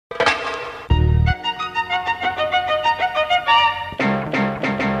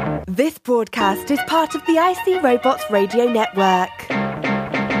This broadcast is part of the IC Robots Radio Network.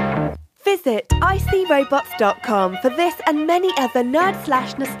 Visit icrobots.com for this and many other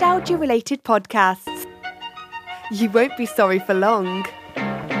nerd/nostalgia-related podcasts. You won't be sorry for long.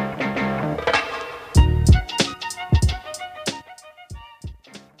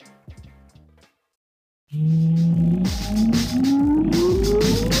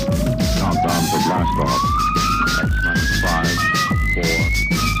 Countdown for blast off. X-minus 5, 4,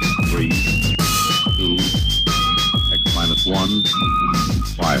 3, 2, X-minus 1,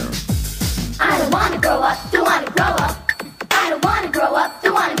 fire. I don't wanna grow up, don't wanna grow up. I don't wanna grow up,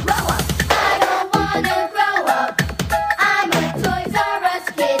 don't wanna grow up. I don't wanna grow up. I'm a Toys R Us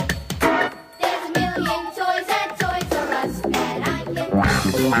kid. There's a million toys at Toys R Us that I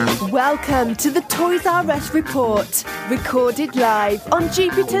can. Welcome to the Toys R Us Report, recorded live on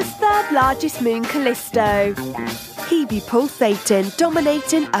Jupiter's third largest moon, Callisto. He be pulsating,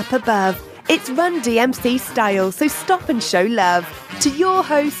 dominating up above. It's Run DMC style, so stop and show love to your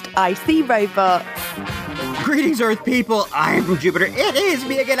host, IC Robots. Greetings, Earth people. I am from Jupiter. It is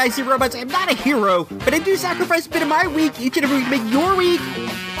me again, IC Robots. I'm not a hero, but I do sacrifice a bit of my week each and every week to make your week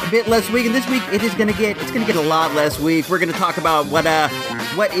a bit less week. And this week, it's gonna get a lot less week. We're gonna talk about what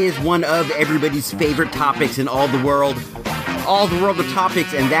is one of everybody's favorite topics in all the world of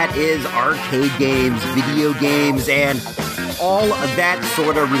topics, and that is arcade games, video games, and all of that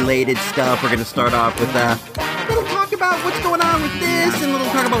sort of related stuff. We're gonna start off with a little talk about what's going on with this, and a little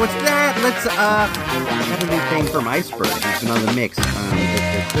talk about what's that. Let's have a new thing from Iceberg. It's on the mix.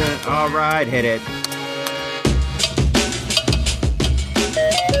 All right, hit it.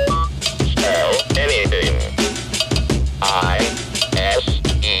 Spell anything. I-S-E-E-R-O-B-O-T-S.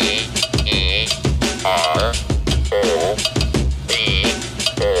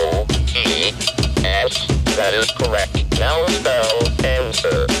 That is correct. Now spell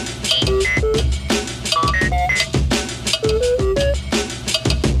answer.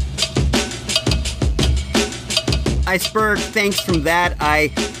 Iceberg, thanks from that.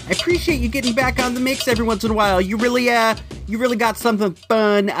 I appreciate you getting back on the mix every once in a while. You really got something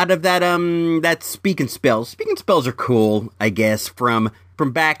fun out of that speak and spells. Speak and spells are cool, I guess, from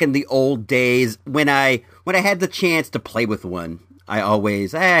back in the old days when I had the chance to play with one. I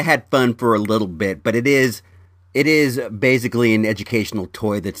had fun for a little bit, but it is basically an educational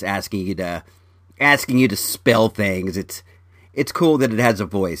toy that's asking you to spell things. It's cool that it has a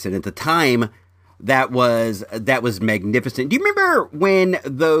voice, and at the time that was magnificent. Do you remember when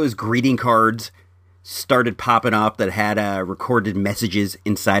those greeting cards started popping up that had recorded messages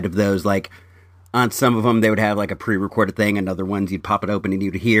inside of those? Like, on some of them, they would have like a pre-recorded thing, and other ones you'd pop it open and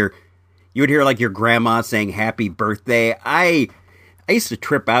you would hear like your grandma saying "Happy Birthday." I used to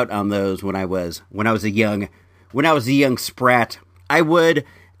trip out on those when I was a young sprat. I would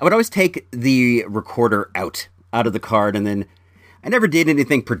always take the recorder out of the card, and then I never did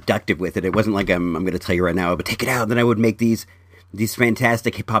anything productive with it. It wasn't like I'm going to tell you right now, but take it out. And then I would make these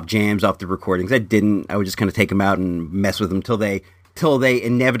fantastic hip hop jams off the recordings. I would just kind of take them out and mess with them till they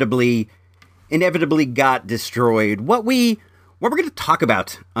inevitably got destroyed. What we're going to talk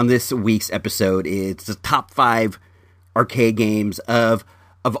about on this week's episode is the top 5 arcade games of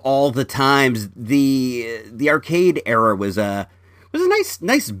all the times. The arcade era was a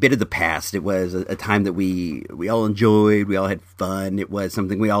nice bit of the past. It was a time that we all enjoyed. We all had fun. It was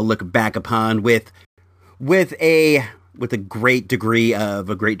something we all look back upon with a great degree of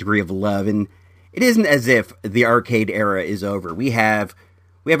love. And it isn't as if the arcade era is over. We have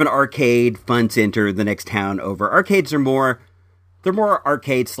an arcade fun center the next town over. Arcades are more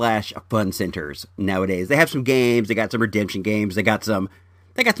arcade/fun centers nowadays. They have some games. They got some redemption games. They got some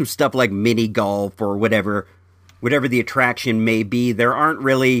stuff like mini golf or whatever the attraction may be. There aren't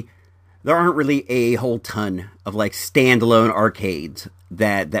really a whole ton of like standalone arcades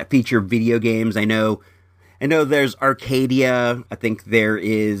that feature video games. I know there's Arcadia. I think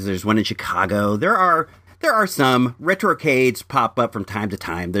there's one in Chicago. There are some retro arcades pop up from time to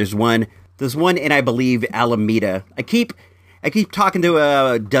time. There's one in, I believe, Alameda. I keep talking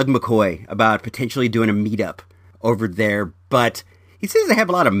to Doug McCoy about potentially doing a meetup over there, but he says they have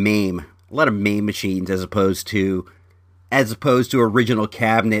a lot of MAME machines as opposed to original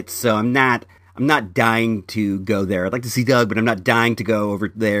cabinets. So I'm not dying to go there. I'd like to see Doug, but I'm not dying to go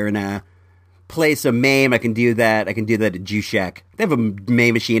over there and play some MAME. I can do that at Juice Shack. They have a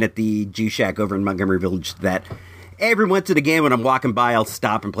MAME machine at the Juice Shack over in Montgomery Village that every once and again when I'm walking by, I'll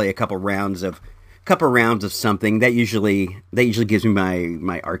stop and play a couple rounds of something. That usually gives me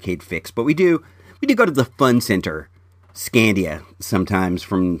my arcade fix. But we do go to the Fun Center, Scandia, sometimes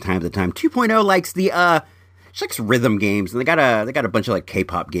from time to time. 2.0 likes the she likes rhythm games, and they got a bunch of like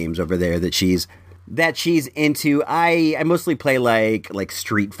K-pop games over there that she's into. I mostly play like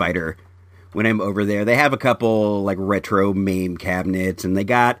Street Fighter when I'm over there. They have a couple like retro MAME cabinets, and they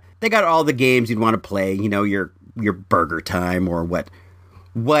got all the games you'd want to play. You know, your Burger Time or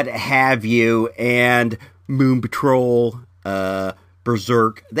what have you, and Moon Patrol,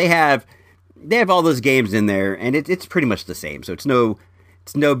 Berserk. They have all those games in there, and it's pretty much the same. So it's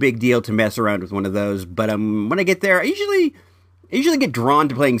no big deal to mess around with one of those. But when I get there, I usually get drawn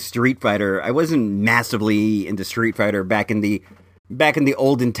to playing Street Fighter. I wasn't massively into Street Fighter back in the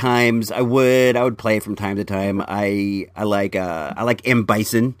olden times. I would play from time to time. I like M.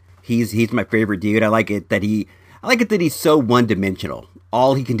 Bison. He's my favorite dude. I like it that he's so one-dimensional.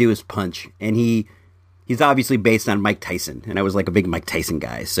 All he can do is punch, and he's obviously based on Mike Tyson, and I was like a big Mike Tyson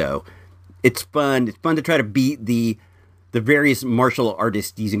guy. So it's fun. It's fun to try to beat the various martial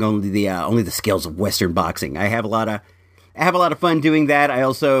artists using only the skills of Western boxing. I have a lot of fun doing that. I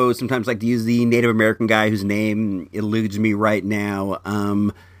also sometimes like to use the Native American guy whose name eludes me right now.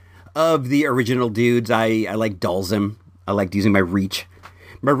 Of the original dudes, I like Dhalsim. I liked using my reach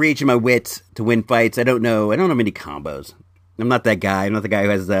and my wits to win fights. I don't know many combos. I'm not that guy. I'm not the guy who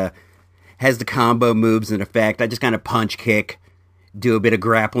has the combo moves in effect. I just kind of punch, kick, do a bit of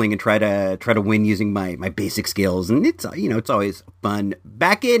grappling, and try to win using my basic skills. And it's always fun.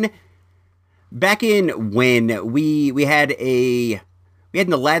 Back in when we had an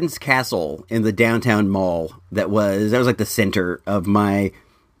Aladdin's Castle in the downtown mall that was like the center of my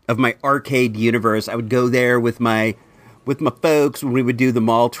arcade universe. I would go there with my folks when we would do the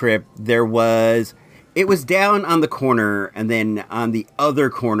mall trip. It was down on the corner, and then on the other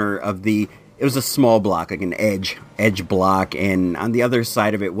corner it was a small block, like an edge block, and on the other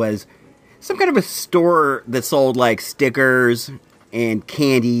side of it was some kind of a store that sold like stickers and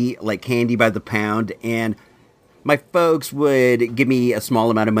candy, like candy by the pound, and my folks would give me a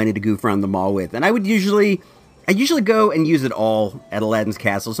small amount of money to goof around the mall with, and I usually go and use it all at Aladdin's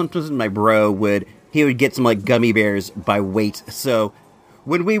Castle. Sometimes my bro would get some like gummy bears by weight, so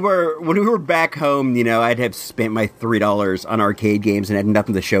when we were back home, you know, I'd have spent my $3 on arcade games and had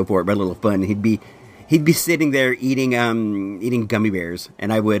nothing to show for it but a little fun. He'd be sitting there eating gummy bears,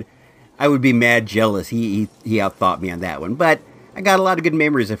 and I would be mad jealous. He outthought me on that one, but I got a lot of good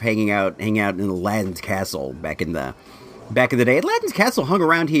memories of hanging out in Aladdin's Castle back in the day. Aladdin's Castle hung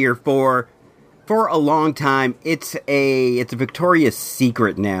around here for a long time. It's a Victoria's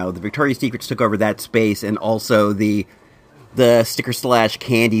Secret now. The Victoria's Secrets took over that space, and also the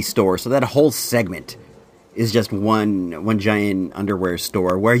sticker/candy store. So that whole segment is just one giant underwear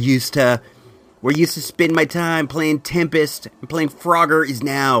store. Where I used to spend my time playing Tempest and playing Frogger is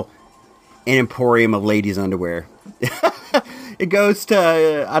now an emporium of ladies' underwear. It goes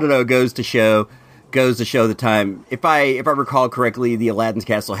to show the time. If I recall correctly, the Aladdin's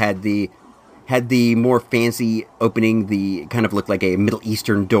Castle had the more fancy opening. The kind of looked like a Middle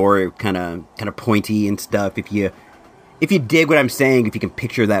Eastern door, kind of pointy and stuff. If you dig what I'm saying, if you can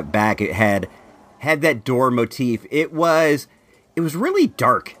picture that back, it had that door motif. It was really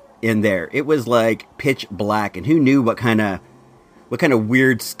dark in there. It was like pitch black, and who knew what kind of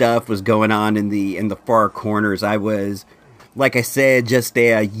weird stuff was going on in the far corners. I was, like I said, just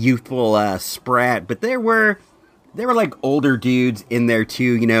a youthful sprat, but there were like older dudes in there too,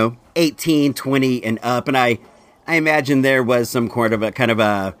 you know, 18, 20 and up, and I imagine there was some kind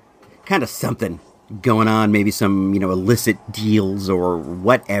of something going on, maybe some, you know, illicit deals or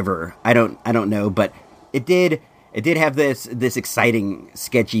whatever. I don't know, but it did have this exciting,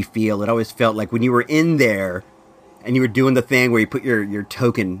 sketchy feel. It always felt like when you were in there and you were doing the thing where you put your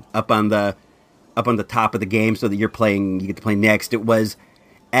token up on the top of the game so that you get to play next. It was,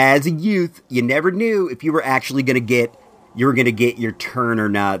 as a youth, you never knew if you were actually going to get your turn or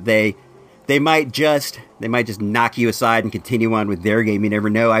not. They might just knock you aside and continue on with their game. You never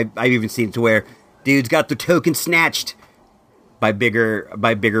know. I've even seen it to where dudes got the token snatched by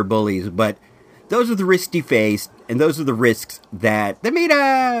bigger bullies, but those are the risks you faced, and those are the risks that made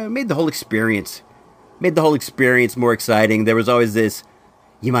the whole experience more exciting. There was always this: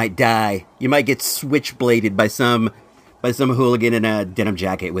 you might die, you might get switchbladed by some hooligan in a denim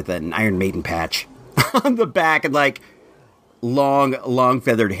jacket with an Iron Maiden patch on the back and like long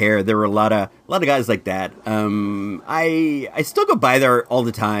feathered hair. There were a lot of guys like that. I still go by there all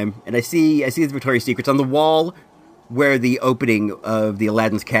the time, and I see the Victoria's Secrets on the wall where the opening of the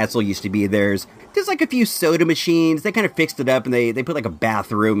Aladdin's Castle used to be. There's like a few soda machines. They kind of fixed it up, and they put like a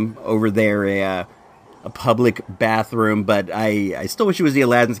bathroom over there, a public bathroom. But I still wish it was the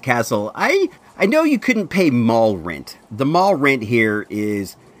Aladdin's Castle. I know you couldn't pay mall rent. The mall rent here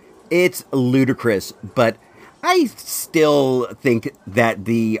it's ludicrous, but I still think that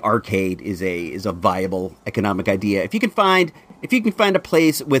the arcade is a viable economic idea. If you can find a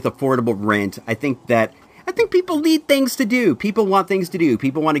place with affordable rent, I think people need things to do. People want things to do.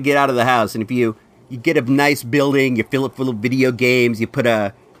 People want to get out of the house, and if you get a nice building, you fill it full of video games, you put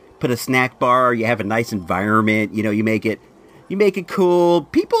a snack bar, you have a nice environment, you make it cool.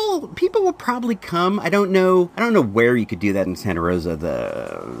 People will probably come. I don't know where you could do that in Santa Rosa.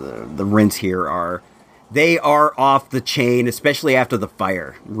 The rents here are off the chain, especially after the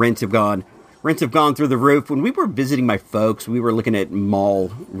fire. Rents have gone through the roof. When we were visiting my folks, we were looking at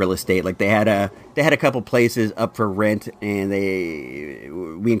mall real estate. Like they had a couple places up for rent, and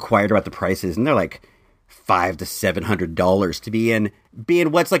we inquired about the prices, and they're like $500 to $700 to be in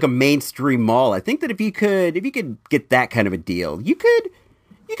what's like a mainstream mall. I think that if you could get that kind of a deal, you could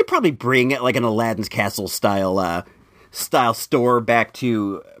probably bring like an Aladdin's Castle style store back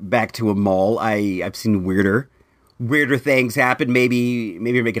to a mall. I've seen weirder things happen. Maybe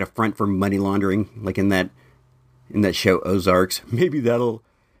make it a front for money laundering, like in that show Ozarks. Maybe that'll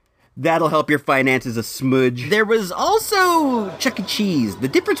help your finances a smudge. There was also Chuck E. Cheese. The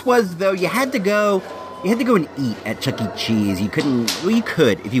difference was, though, you had to go and eat at Chuck E. Cheese. You could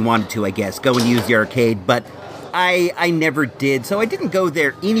if you wanted to, I guess, go and use the arcade, but I never did, so I didn't go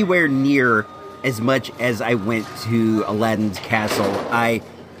there anywhere near as much as I went to Aladdin's Castle. I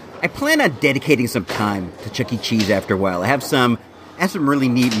plan on dedicating some time to Chuck E. Cheese after a while. I have some really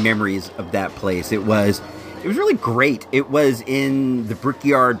neat memories of that place. It was really great. It was in the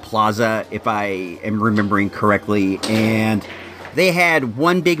Brickyard Plaza, if I am remembering correctly, and they had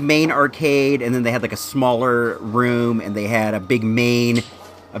one big main arcade, and then they had like a smaller room, and they had a big main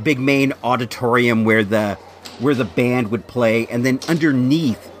auditorium where the band would play, and then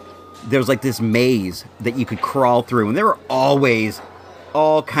underneath there was like this maze that you could crawl through, and there were always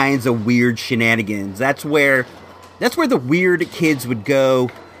all kinds of weird shenanigans. That's where the weird kids would go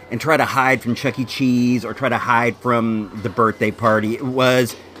and try to hide from Chuck E. Cheese or try to hide from the birthday party. It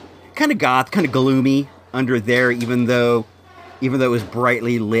was kind of goth, kind of gloomy under there, even though it was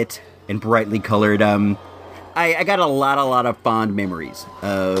brightly lit and brightly colored. I got a lot of fond memories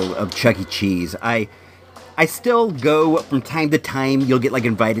of Chuck E. Cheese. I still go from time to time. You'll get like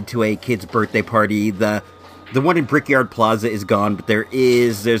invited to a kid's birthday party. The one in Brickyard Plaza is gone, but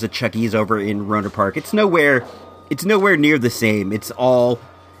there's a Chuck E.'s over in Rohnert Park. It's nowhere near the same. It's all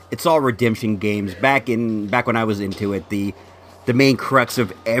redemption games. Back when I was into it, the main crux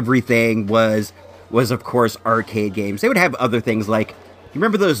of everything was of course arcade games. They would have other things like, you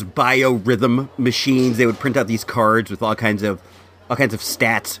remember those biorhythm machines? They would print out these cards with all kinds of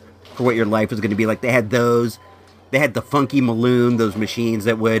stats for what your life was going to be like. They had those. They had the Funky Maloon, those machines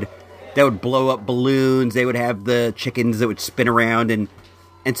that would blow up balloons. They would have the chickens that would spin around and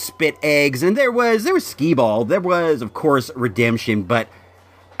spit eggs. And there was skee-ball. There was, of course, redemption. But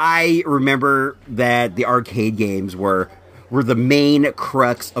I remember that the arcade games were the main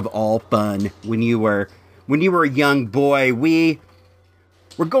crux of all fun when you were a young boy.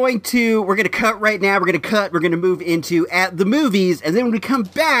 We're going to cut right now. We're going to move into At the Movies, and then when we come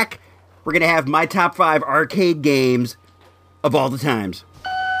back, we're going to have my top 5 arcade games of all the times.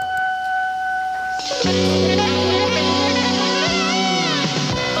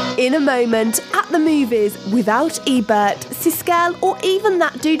 In a moment, At the Movies, without Ebert, Siskel, or even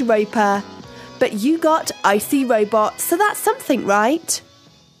that dude Roper. But you got Icy Robot, so that's something, right?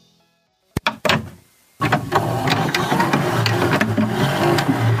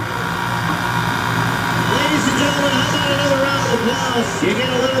 You get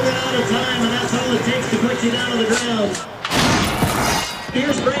a little bit out of time, and that's all it takes to put you down on the ground.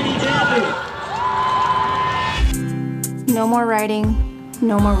 Here's Brady Jaffe. No more riding,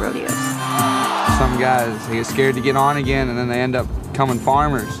 no more rodeos. Some guys, they get scared to get on again, and then they end up becoming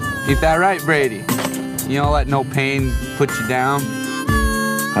farmers. Ain't that right, Brady? You don't let no pain put you down.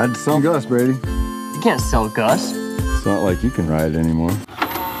 I'd sell Gus, Brady. You can't sell Gus. It's not like you can ride it anymore.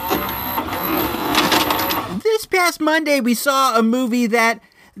 This past Monday, we saw a movie that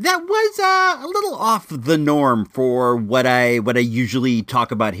was a little off the norm for what I usually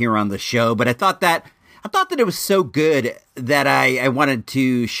talk about here on the show, but I thought that it was so good that I wanted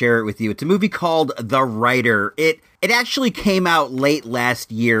to share it with you. It's a movie called The Writer. It actually came out late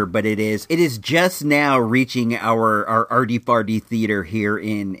last year, but it is just now reaching our Artie Farty theater here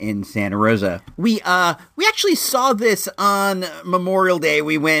in Santa Rosa. We actually saw this on Memorial Day.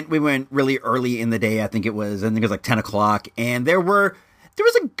 We went really early in the day. I think it was like 10 o'clock, and there was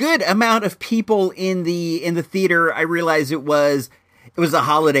a good amount of people in the theater. I realized it was a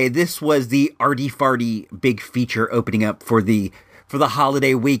holiday. This was the Artie Farty big feature opening up for the for the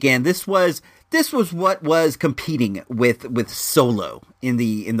holiday weekend. This was what was competing with Solo in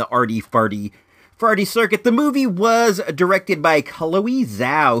the arty farty circuit. The movie was directed by Chloe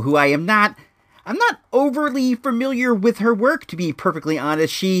Zhao, who I'm not overly familiar with her work, to be perfectly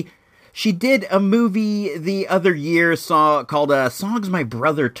honest. She did a movie the other year called Songs My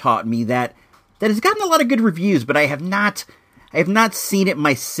Brother Taught Me that has gotten a lot of good reviews, but I have not seen it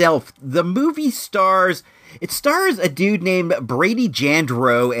myself. The movie stars a dude named Brady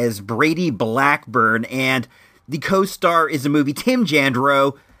Jandreau as Brady Blackburn, and the co-star is a movie Tim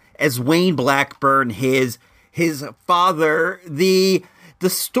Jandreau as Wayne Blackburn, his father. The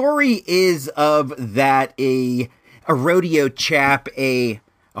story is of that a rodeo chap, a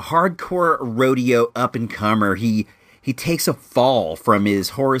hardcore rodeo up-and-comer. He takes a fall from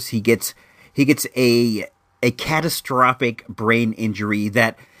his horse. He gets a catastrophic brain injury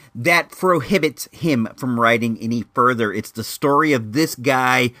that prohibits him from riding any further. It's the story of this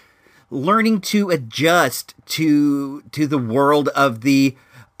guy learning to adjust to the world of the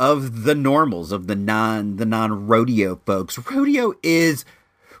normals, of the non rodeo folks. Rodeo is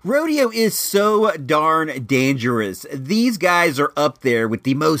so darn dangerous. These guys are up there with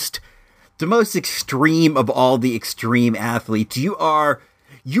the most extreme of all the extreme athletes. You are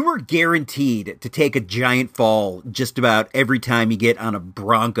guaranteed to take a giant fall just about every time you get on a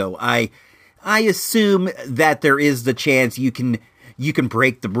bronco. I assume that there is the chance you can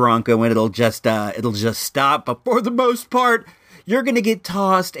break the bronco and it'll just stop, but for the most part, you're going to get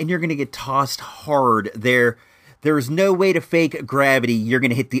tossed, and you're going to get tossed hard. There is no way to fake gravity. You're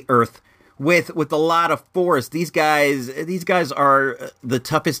going to hit the earth with a lot of force. These guys are the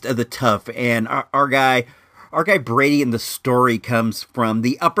toughest of the tough, and our guy Brady in the story comes from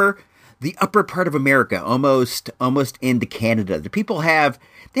the upper part of America, almost into Canada. The people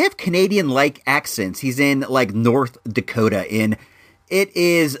they have Canadian-like accents. He's in like North Dakota. It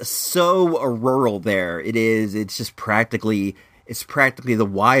is so rural there. It's just practically the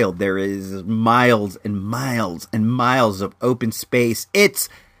wild. There is miles and miles and miles of open space. It's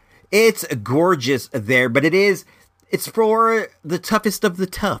gorgeous there, but it's for the toughest of the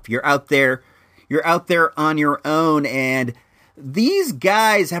tough. You're out there on your own, and these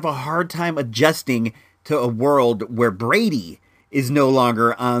guys have a hard time adjusting to a world where Brady is no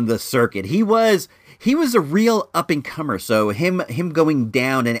longer on the circuit. He was a real up-and-comer, so him going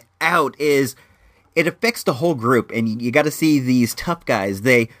down and out it affects the whole group, and you got to see these tough guys.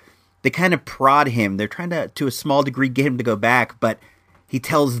 They kind of prod him. They're trying to a small degree, get him to go back, but he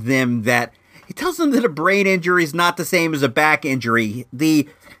tells them that a brain injury is not the same as a back injury. The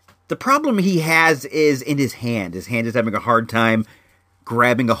problem he has is in his hand. His hand is having a hard time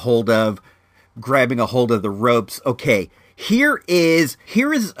grabbing a hold of the ropes. Okay, here is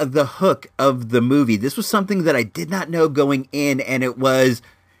the hook of the movie. This was something that I did not know going in, and it was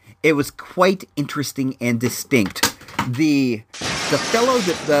quite interesting and distinct. The fellow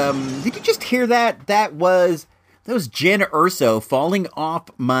that did you just hear that? That was Jen Erso falling off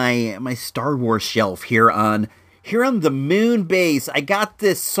my Star Wars shelf here on the moon base. I got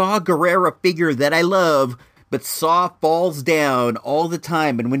this Saw Gerrera figure that I love, but Saw falls down all the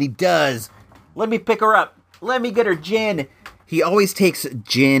time, and when he does, let me pick her up. Let me get her, Jen. He always takes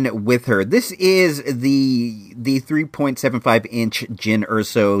Jen with her. This is the 3.75-inch Jen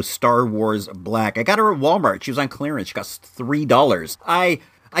Erso Star Wars Black. I got her at Walmart. She was on clearance. She cost $3. I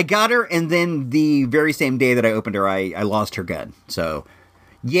got her, and then the very same day that I opened her, I lost her gun. So,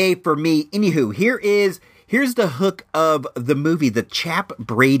 yay for me. Anywho, here's the hook of the movie. The chap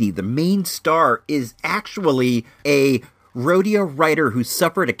Brady, the main star, is actually a rodeo rider who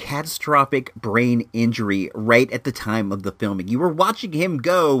suffered a catastrophic brain injury right at the time of the filming. You were watching him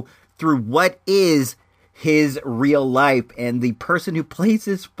go through what is his real life, and the person who plays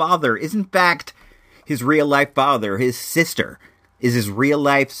his father is in fact his real life father. His sister is his real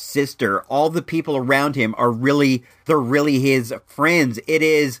life sister. All the people around him they're really his friends. It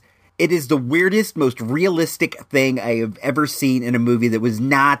is the weirdest, most realistic thing I have ever seen in a movie that was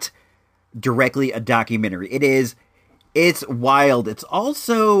not directly a documentary. It's wild. It's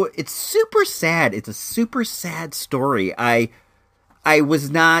super sad. It's a super sad story. I was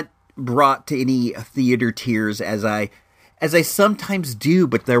not brought to any theater tears as I sometimes do,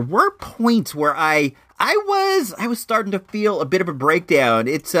 but there were points where I was starting to feel a bit of a breakdown.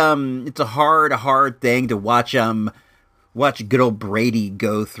 It's a hard thing to watch good old Brady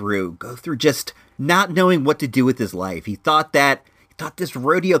go through just not knowing what to do with his life. He thought this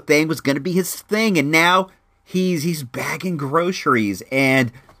rodeo thing was going to be his thing, and now he's bagging groceries,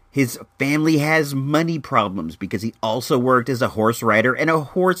 and His family has money problems because he also worked as a horse rider and a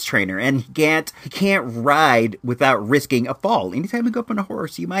horse trainer, and he can't ride without risking a fall. Anytime you go up on a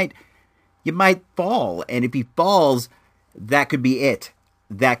horse, you might fall, and if he falls, that could be it.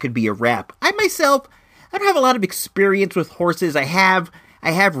 That could be a wrap. I don't have a lot of experience with horses. I have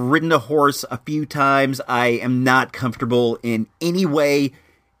ridden a horse a few times. I am not comfortable in any way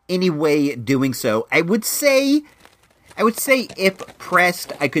doing so. I would say if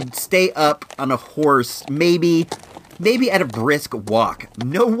pressed, I could stay up on a horse, maybe at a brisk walk.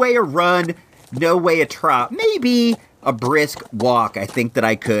 No way a run, no way a trot. Maybe a brisk walk. I think that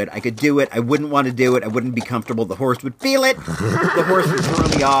I could do it. I wouldn't want to do it. I wouldn't be comfortable. The horse would feel it. The horse would throw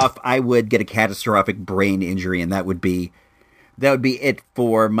me off. I would get a catastrophic brain injury, and that would be it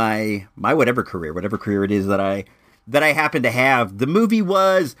for my whatever career it is that I happen to have. The movie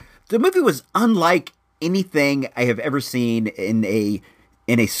was unlike anything I have ever seen in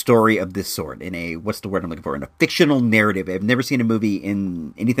a story of this sort. In a, what's the word I'm looking for? In a fictional narrative. I've never seen a movie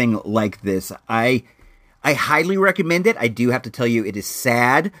in anything like this. I highly recommend it. I do have to tell you, it is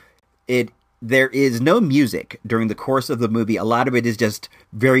sad. There is no music during the course of the movie. A lot of it is just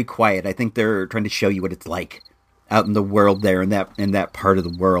very quiet. I think they're trying to show you what it's like out in the world there, in that part of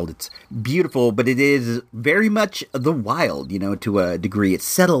the world. It's beautiful, but it is very much the wild, to a degree. It's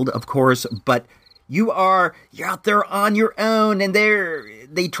settled, of course, but you're out there on your own, and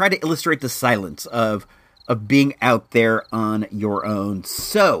they try to illustrate the silence of being out there on your own.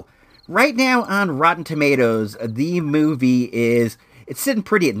 So, right now on Rotten Tomatoes, the movie it's sitting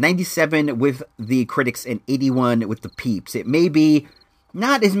pretty at 97 with the critics and 81 with the peeps. It may be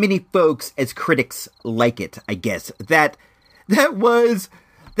not as many folks as critics like it, I guess. That was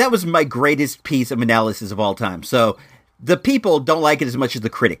my greatest piece of analysis of all time. So, the people don't like it as much as the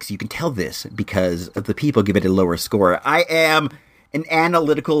critics. You can tell this because the people give it a lower score. I am an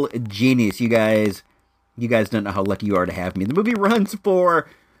analytical genius. You guys don't know how lucky you are to have me. The movie runs for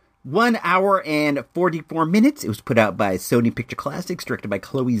 1 hour and 44 minutes. It was put out by Sony Picture Classics, directed by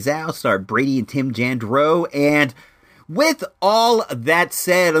Chloe Zhao, starred Brady and Tim Jandreau. And with all that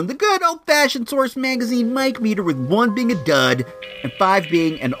said, on the good old-fashioned Source Magazine mic meter, with 1 being a dud and 5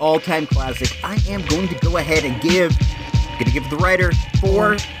 being an all-time classic, I am going to go ahead and give the writer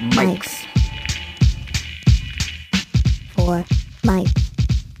 4 mics. 4 mics.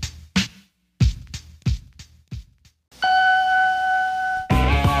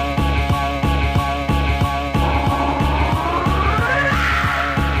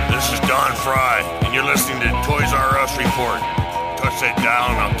 This is Don Fry, and you're listening to Toys R Us Report. Touch that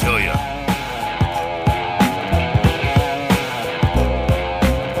down, I'll kill you.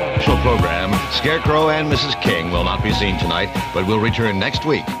 Program, Scarecrow and Mrs. King will not be seen tonight, but will return next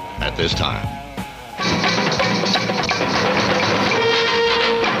week at this time.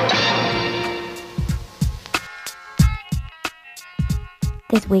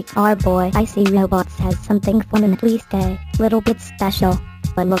 This week, our boy Icy Robots has something fun and at least a little bit special.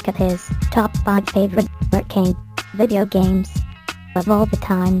 But look at his top 5 favorite arcade video games of all the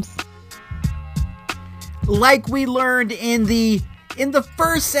times. Like we learned in the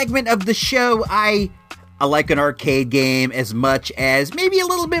first segment of the show, I like an arcade game as much as, maybe a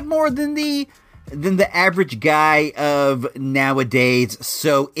little bit more than the average guy of nowadays.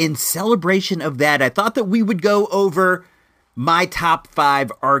 So in celebration of that, I thought that we would go over my top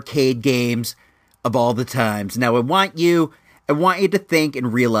 5 arcade games of all the times. Now I want you to think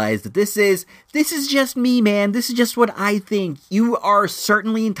and realize that this is just me, man. This is just what I think. You are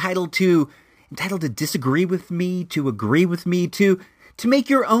certainly entitled to disagree with me, to agree with me, to make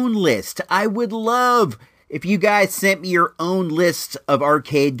your own list. I would love if you guys sent me your own list of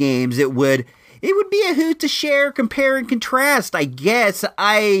arcade games. It would be a hoot to share, compare, and contrast. I guess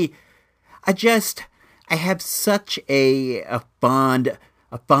I have such a fond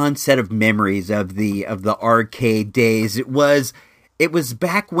set of memories of the arcade days. It was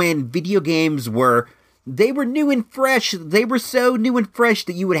back when video games were new and fresh. They were so new and fresh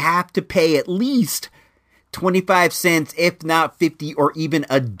that you would have to pay at least 25 cents, if not 50 or even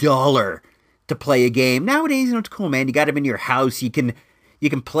 $1 to play a game. Nowadays, it's cool, man. You got them in your house. You can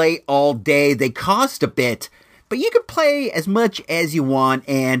play all day. They cost a bit, but you can play as much as you want,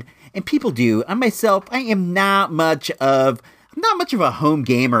 and people do. I myself, I am not much of a home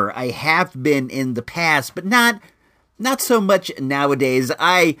gamer. I have been in the past, but not so much nowadays.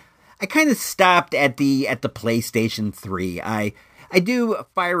 I kind of stopped at the PlayStation 3. I do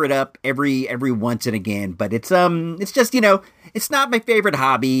fire it up every once and again, but it's just, it's not my favorite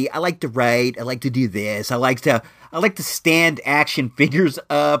hobby. I like to write. I like to do this. I like to stand action figures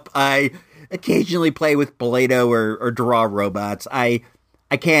up. I occasionally play with Play-Doh or draw robots. I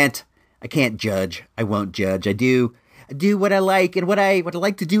I can't judge. I won't judge. I do what I like, and what I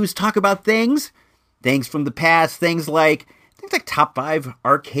like to do is talk about things from the past, things like top 5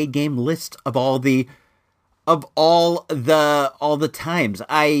 arcade game lists of all the times.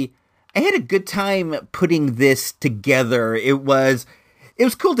 I had a good time putting this together. It was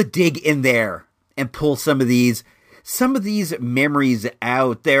cool to dig in there and pull some of these memories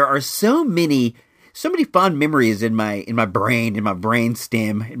out. There are so many fond memories in my brain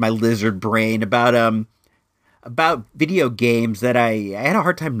stem, in my lizard brain about video games that I had a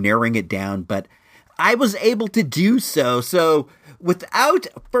hard time narrowing it down, but I was able to do so. So without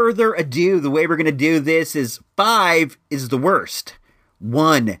further ado, the way we're going to do this is 5 is the worst.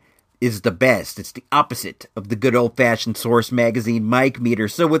 1 is the best. It's the opposite of the good old-fashioned Source Magazine mic meter.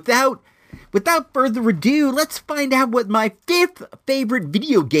 So without further ado, let's find out what my 5th favorite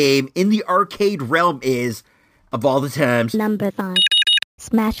video game in the arcade realm is of all the times. Number 5.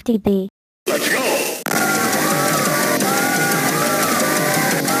 Smash TV. Let's go!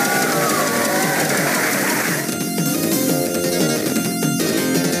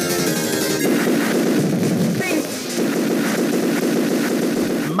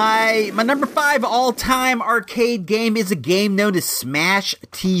 My number 5 all-time arcade game is a game known as Smash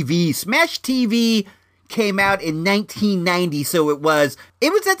TV. Smash TV came out in 1990, so it was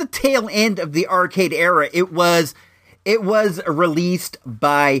at the tail end of the arcade era. It was released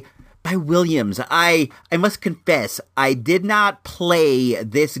by Williams. I must confess, I did not play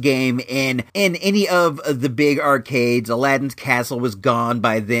this game in any of the big arcades. Aladdin's Castle was gone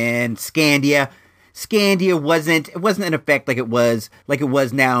by then. Scandia wasn't in effect like it was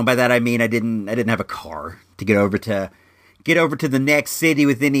now, and by that I mean I didn't have a car to get over to the next city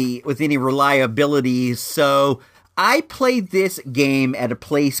with any reliability. So I played this game at a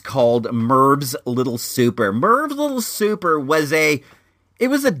place called Merv's Little Super. Merv's Little Super was a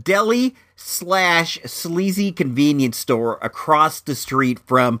deli / sleazy convenience store across the street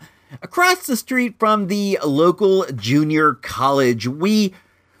from the local junior college.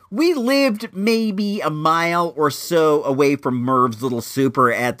 We lived maybe a mile or so away from Merv's Little Super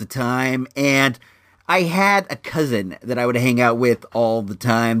at the time, and I had a cousin that I would hang out with all the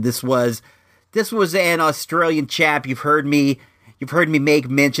time. This was an Australian chap. You've heard me make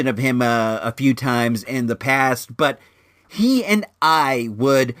mention of him a few times in the past, but he and I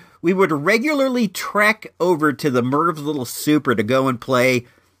would regularly trek over to the Merv's Little Super to go and play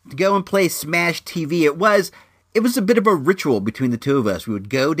Smash TV. It was a bit of a ritual between the two of us. We would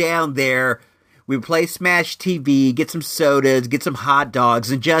go down there, we would play Smash TV, get some sodas, get some hot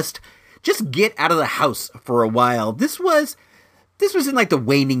dogs, and just get out of the house for a while. This was in like the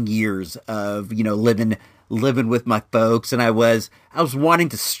waning years of, living with my folks, and I was wanting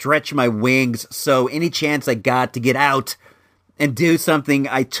to stretch my wings, so any chance I got to get out and do something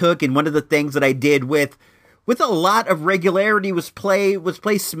I took, and one of the things that I did with a lot of regularity was play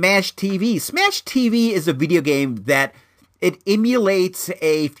Smash TV. Smash TV is a video game that it emulates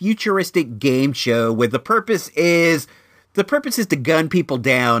a futuristic game show where the purpose is to gun people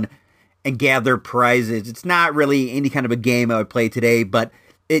down and gather prizes. It's not really any kind of a game I would play today, but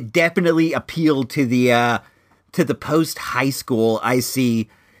it definitely appealed to the post high school. I see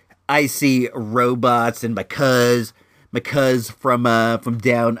robots and my cuz from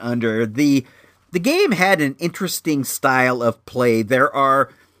down under. The game had an interesting style of play. There are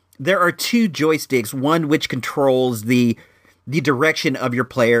 2 joysticks, one which controls the direction of your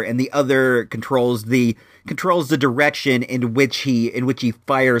player, and the other controls the direction in which he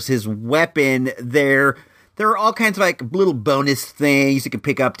fires his weapon. There are all kinds of like little bonus things you can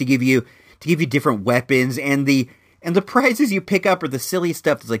pick up to give you different weapons, and the prizes you pick up are the silly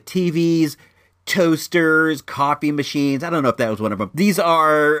stuff that's like TVs, toasters, coffee machines. I don't know if that was one of them. These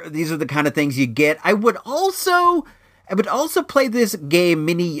are the kind of things you get. I would also play this game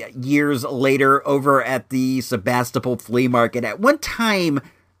many years later over at the Sebastopol flea market. At one time,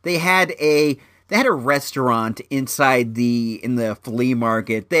 they had a restaurant in the flea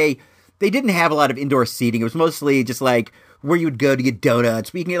market. They didn't have a lot of indoor seating. It was mostly just like where you would go to get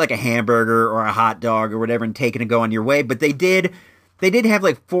donuts. You can get like a hamburger or a hot dog or whatever and take it and go on your way. But they did have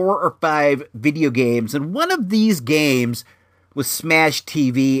like 4 or 5 video games, and one of these games was Smash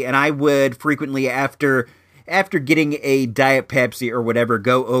TV, and I would frequently, after getting a Diet Pepsi or whatever,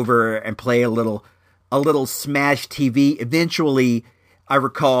 go over and play a little Smash TV. Eventually, I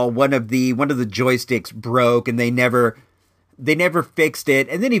recall one of the joysticks broke, and they never fixed it,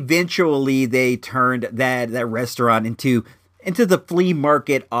 and then eventually they turned that restaurant into the flea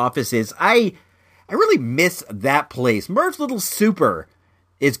market offices. I really miss that place. Merv's Little Super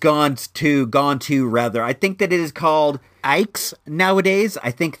is gone to rather. I think that it is called Ike's nowadays.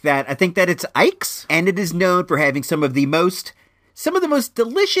 I think that it's Ike's, and it is known for having some of the most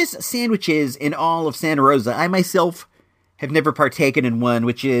delicious sandwiches in all of Santa Rosa. I myself have never partaken in one,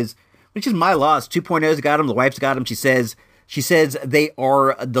 which is my loss. 2.0's got them. The wife's got them. She says they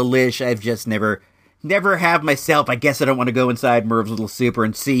are delish. I've just never have myself. I guess I don't want to go inside Merv's Little Super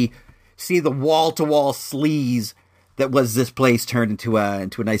and see the wall-to-wall sleaze that was this place turned into a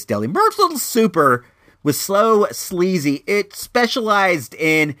nice deli. Merv's Little Super was so sleazy. It specialized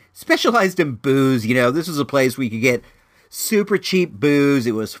in booze. You know, this was a place where you could get super cheap booze.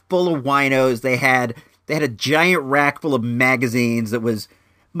 It was full of winos. They had a giant rack full of magazines that was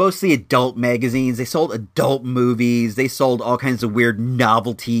mostly adult magazines. They sold adult movies. They sold all kinds of weird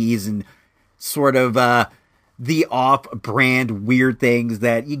novelties and sort of the off-brand weird things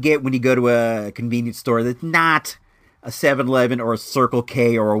that you get when you go to a convenience store that's not a 7-Eleven or a Circle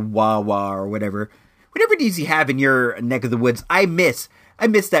K or a Wawa or whatever it is you have in your neck of the woods. I miss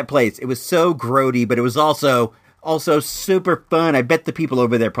that place. It was so grody, but it was also super fun. I bet the people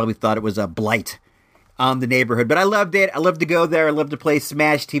over there probably thought it was a blight on the neighborhood, but I loved it. I loved to go there. I loved to play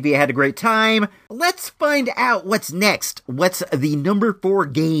Smash TV. I had a great time. Let's find out what's next. What's the number 4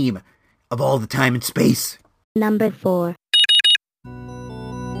 game of all the time and space? Number 4.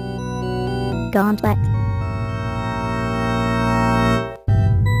 Gauntlet.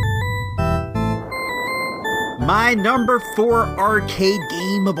 My number 4 arcade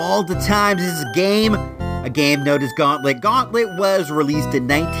game of all the times is a game known as Gauntlet. Gauntlet was released in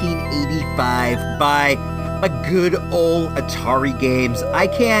 1985 by good old Atari Games. I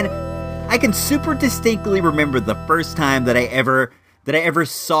can super distinctly remember the first time that I ever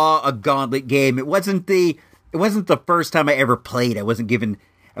saw a Gauntlet game. It wasn't the first time I ever played. I wasn't given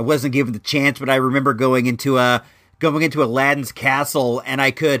the chance, but I remember going into Aladdin's castle, and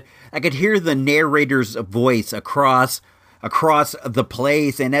I could hear the narrator's voice across the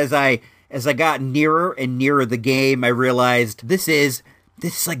place. And as I got nearer and nearer the game, I realized this is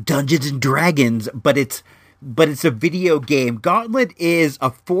like Dungeons and Dragons, but it's a video game. Gauntlet is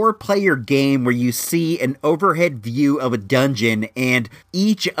a 4-player game where you see an overhead view of a dungeon, and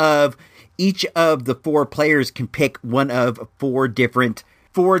each of the 4 players can pick one of 4 different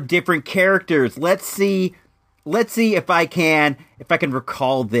characters. Let's see if I can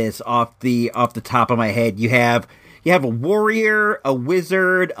recall this off the top of my head. You have a warrior, a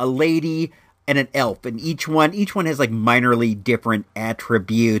wizard, a lady, and an elf, and each one has like minorly different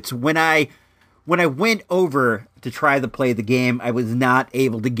attributes. When I went over to try to play the game, I was not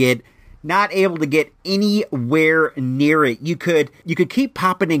able to get anywhere near it. You could keep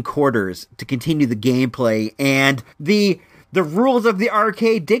popping in quarters to continue the gameplay, and the rules of the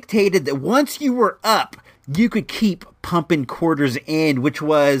arcade dictated that once you were up, you could keep pumping quarters in, which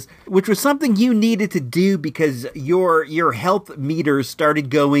was something you needed to do because your health meter started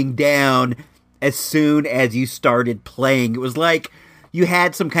going down as soon as you started playing. It was like you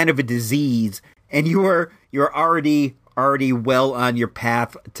had some kind of a disease, and you're already well on your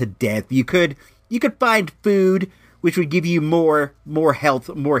path to death. You could find food, which would give you more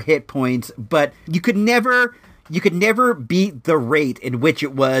health, more hit points, but you could never beat the rate in which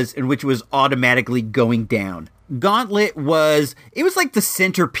it was automatically going down. Gauntlet was like the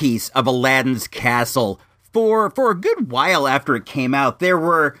centerpiece of Aladdin's castle. For a good while after it came out, there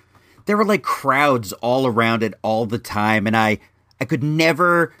were like crowds all around it all the time, and I could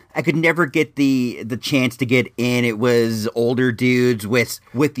never get the chance to get in. It was older dudes with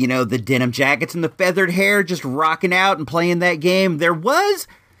the denim jackets and the feathered hair just rocking out and playing that game. There was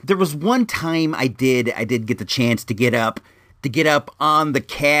one time I did get the chance to get up on the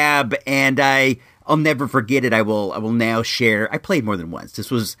cab, and I'll never forget it. I will now share. I played more than once. This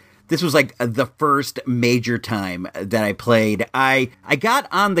was like the first major time that I played. I got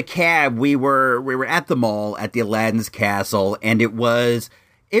on the cab. We were at the mall at the Aladdin's castle, and it was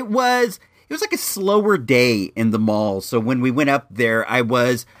like a slower day in the mall. So when we went up there, I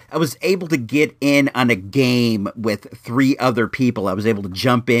was able to get in on a game with 3 other people. I was able to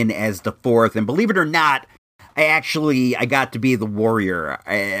jump in as the 4th, and believe it or not, I got to be the warrior.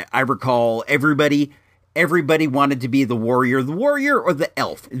 I recall everybody wanted to be the warrior or the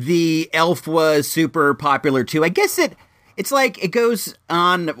elf. The elf was super popular too. I guess it's like it goes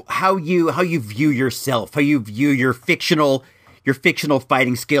on how you view yourself, how you view your fictional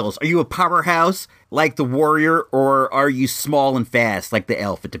fighting skills. Are you a powerhouse like the warrior, or are you small and fast like the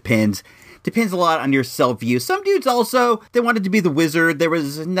elf? It depends a lot on your self-view. Some dudes also, they wanted to be the wizard. There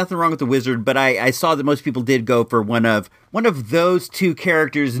was nothing wrong with the wizard, but I saw that most people did go for one of those 2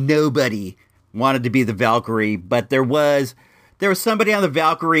 characters. Nobody wanted to be the Valkyrie, but there was somebody on the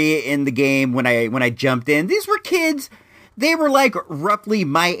Valkyrie in the game when I jumped in. These were kids they were like roughly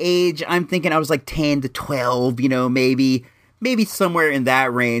my age. I'm thinking I was like 10 to 12, maybe somewhere in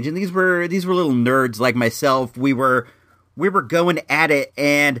that range. And these were little nerds like myself. We were going at it,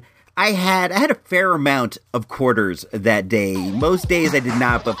 and I had a fair amount of quarters that day. Most days I did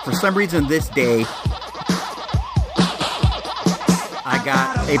not, but for some reason this day I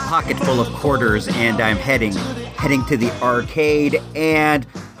got a pocket full of quarters, and I'm heading to the arcade, and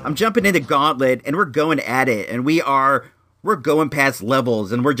I'm jumping into Gauntlet, and we're going at it, and we're going past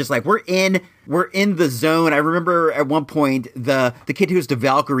levels, and we're just like, we're in the zone. I remember at one point the kid who was the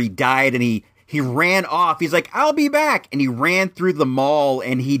Valkyrie died, and he ran off. He's like, I'll be back. And he ran through the mall,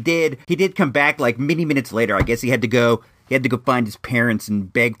 and he did come back like many minutes later. I guess he had to go find his parents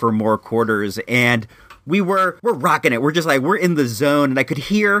and beg for more quarters. And we're rocking it. We're just like, we're in the zone. And I could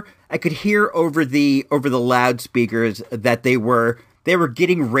hear over the loudspeakers that they were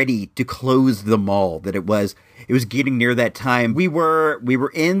getting ready to close the mall, that it was getting near that time. We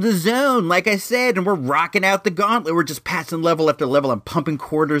were in the zone, like I said, and we're rocking out the Gauntlet. We're just passing level after level. I'm pumping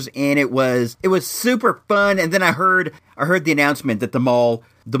quarters in. It was super fun. And then I heard the announcement that the mall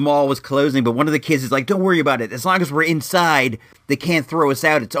was closing, but one of the kids is like, don't worry about it. As long as we're inside, they can't throw us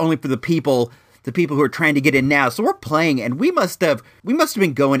out. It's only for the people who are trying to get in now. So we're playing, and we must have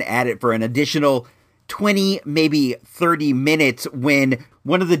been going at it for an additional 20, maybe 30 minutes when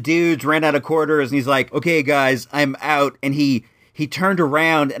one of the dudes ran out of quarters, and he's like, okay, guys, I'm out. And he turned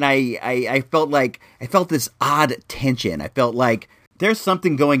around, and I felt this odd tension. I felt like there's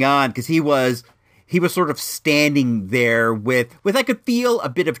something going on, because he was sort of standing there with I could feel a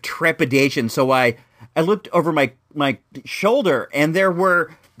bit of trepidation. So I looked over my shoulder, and there were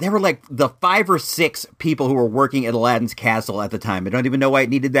like the 5 or 6 people who were working at Aladdin's castle at the time. I don't even know why it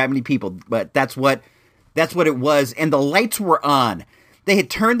needed that many people, but that's what it was. And the lights were on. They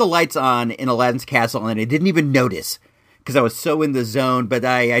had turned the lights on in Aladdin's castle, and I didn't even notice because I was so in the zone. But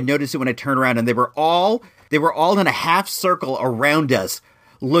I noticed it when I turned around, and they were all in a half circle around us,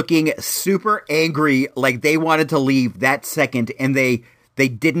 looking super angry, like they wanted to leave that second, and they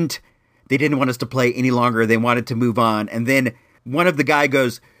didn't want us to play any longer. They wanted to move on. And then one of the guy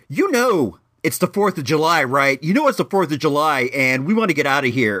goes, it's the 4th of July, right? It's the 4th of July, and we want to get out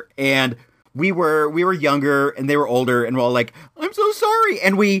of here. And we were younger, and they were older, and we're all like, I'm so sorry.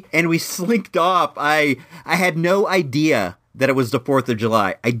 And we slinked off. I had no idea that it was the 4th of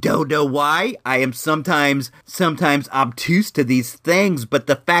July. I don't know why. I am sometimes obtuse to these things, but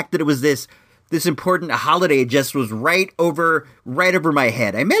the fact that it was this important holiday just was right over my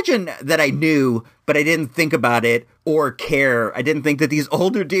head. I imagine that I knew, but I didn't think about it or care. I didn't think that these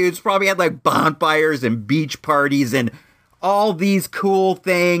older dudes probably had like bonfires and beach parties and all these cool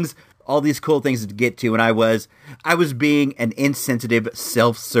things to get to. And I was being an insensitive,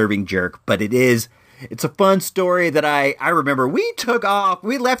 self-serving jerk, but it's a fun story that I remember. We took off,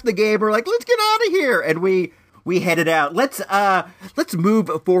 we left the game, we're like, let's get out of here. And we headed out. Let's move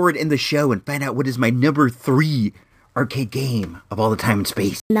forward in the show and find out what is my number 3 arcade game of all the time and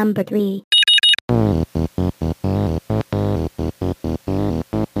space. Number 3.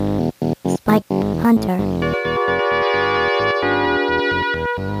 Spike Hunter.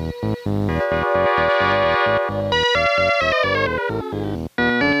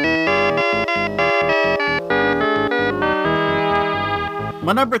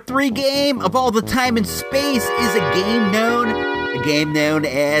 My number 3 game of all the time and space is a game known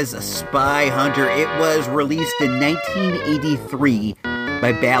as Spy Hunter. It was released in 1983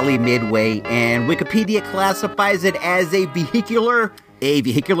 by Bally Midway, and Wikipedia classifies it as a vehicular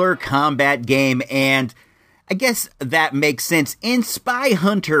combat game, and I guess that makes sense. In Spy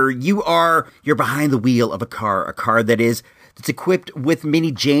Hunter, you're behind the wheel of a car that's equipped with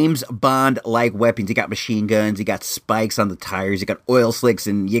many James Bond-like weapons. You got machine guns, you got spikes on the tires, you got oil slicks,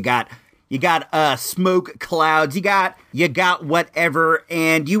 and you got smoke clouds. You got whatever,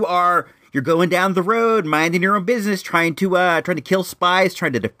 and you're going down the road, minding your own business, trying to kill spies,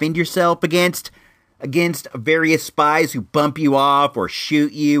 trying to defend yourself against various spies who bump you off or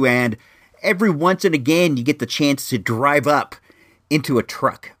shoot you. And every once and again, you get the chance to drive up into a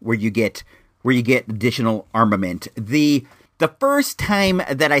truck where you get additional armament. The first time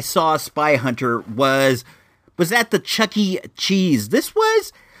that I saw Spy Hunter was at the Chuck E. Cheese. This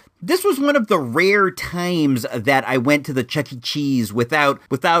was one of the rare times that I went to the Chuck E. Cheese without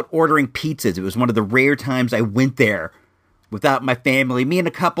ordering pizzas. It was one of the rare times I went there without my family. Me and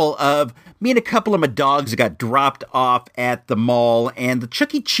a couple of my dogs got dropped off at the mall, and the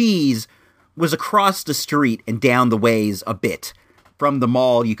Chuck E. Cheese was across the street and down the ways a bit from the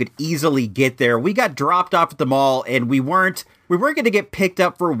mall. You could easily get there. We got dropped off at the mall, and we weren't going to get picked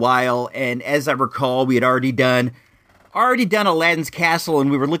up for a while. And as I recall, we had already done already done Aladdin's Castle,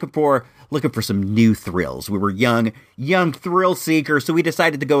 and we were looking for some new thrills. We were young thrill seekers, so we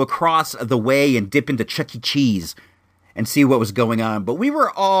decided to go across the way and dip into Chuck E. Cheese and see what was going on. But we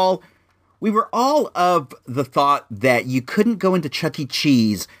were all of the thought that you couldn't go into Chuck E.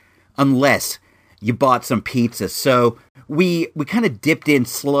 Cheese unless you bought some pizza. So we kind of dipped in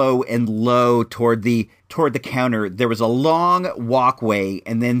slow and low toward the counter. There was a long walkway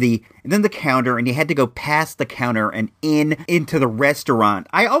and then the counter, and you had to go past the counter and into the restaurant.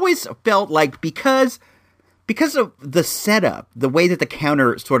 I always felt like because of the setup, the way that the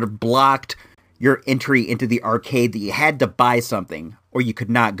counter sort of blocked your entry into the arcade, that you had to buy something or you could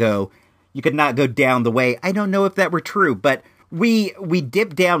not go down the way. I don't know if that were true, but we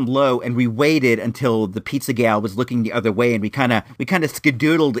dipped down low and we waited until the pizza gal was looking the other way, and we kind of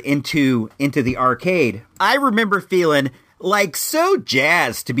skedoodled into the arcade. I remember feeling like so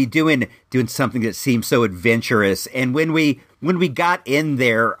jazzed to be doing something that seemed so adventurous, and when we got in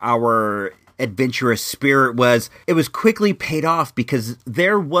there, our adventurous spirit was quickly paid off, because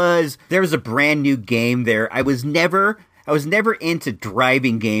there was a brand new game there. I was never into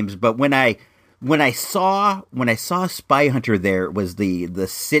driving games, but when I saw Spy Hunter, there, it was the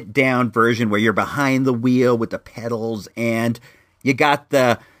sit down version where you're behind the wheel with the pedals, and you got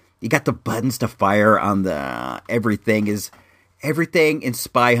the buttons to fire on the everything in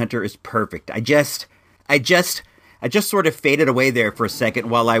Spy Hunter is perfect. I just sort of faded away there for a second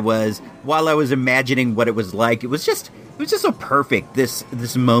while I was imagining what it was like. It was just so perfect,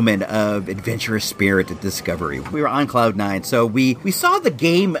 this moment of adventurous spirit and discovery. We were on cloud nine, so we saw the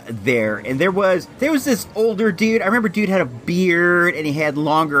game there, and there was this older dude. I remember dude had a beard and he had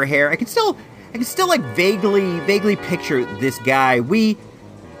longer hair. I can still like vaguely picture this guy. We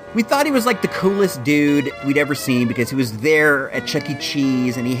thought he was like the coolest dude we'd ever seen because he was there at Chuck E.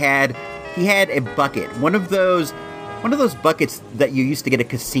 Cheese, and he had a bucket, one of those buckets that you used to get at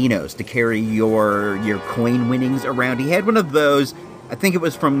casinos to carry your coin winnings around. He had one of those. I think it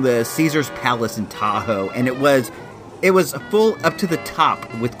was from the Caesar's Palace in Tahoe, and it was full up to the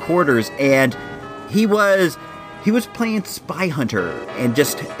top with quarters, and he was playing Spy Hunter, and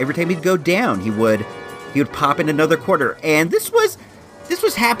just every time he'd go down, he would pop in another quarter. And this was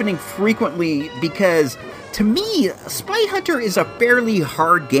happening frequently because, to me, Spy Hunter is a fairly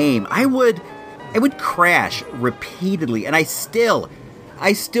hard game. I would crash repeatedly, and I still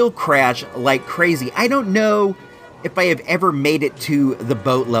crash like crazy. I don't know if I have ever made it to the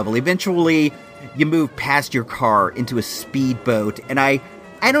boat level. Eventually, you move past your car into a speedboat, and I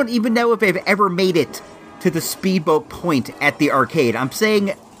don't even know if I've ever made it to the speedboat point at the arcade. I'm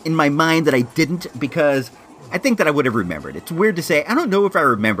saying in my mind that I didn't, because I think that I would have remembered. It's weird to say, I don't know if I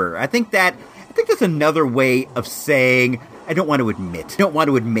remember. I think that's another way of saying I don't want to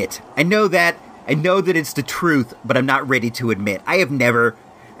admit. I know that it's the truth, but I'm not ready to admit. I've never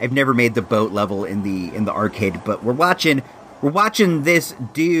made the boat level in the arcade, but we're watching this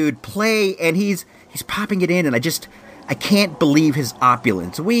dude play, and he's popping it in, and I can't believe his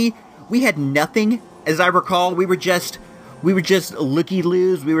opulence. We had nothing, as I recall. We were just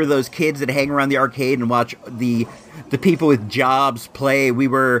looky-loos. We were those kids that hang around the arcade and watch the people with jobs play. We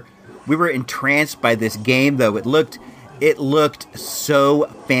were entranced by this game, though. It looked so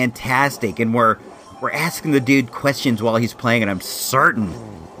fantastic, and we're asking the dude questions while he's playing, and I'm certain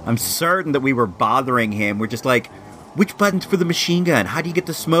that we were bothering him. We're just like, which button's for the machine gun? How do you get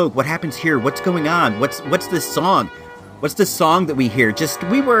the smoke? What happens here? What's going on? What's this song? What's the song that we hear? Just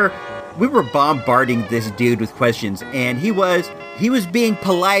we were bombarding this dude with questions, and he was being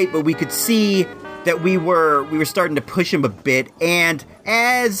polite, but we could see that we were starting to push him a bit. And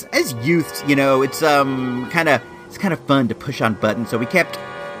as youths, it's kind of fun to push on buttons. So we kept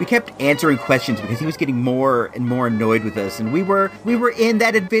answering questions because he was getting more and more annoyed with us, and we were in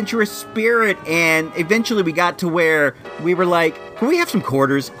that adventurous spirit. And eventually we got to where we were like, can we have some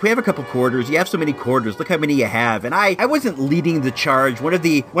quarters? Can we have a couple quarters? You have so many quarters. Look how many you have. And I wasn't leading the charge. One of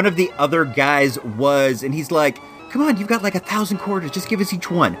the other guys was, and he's like, come on, you've got like 1,000 quarters. Just give us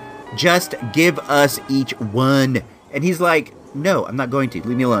each one. Just give us each one. And he's like, no, I'm not going to.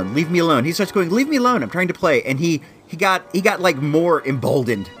 Leave me alone. Leave me alone. He starts going, leave me alone. I'm trying to play. And he got like more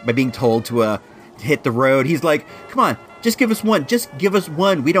emboldened by being told to hit the road. He's like, come on, just give us one. Just give us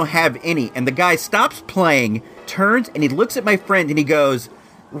one. We don't have any. And the guy stops playing, turns, and he looks at my friend, and he goes,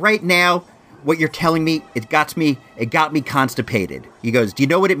 right now, what you're telling me, it got me constipated. He goes, do you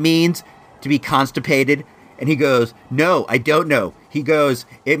know what it means to be constipated? And he goes, no, I don't know. He goes,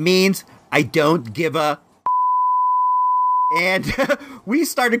 it means I don't give a... And we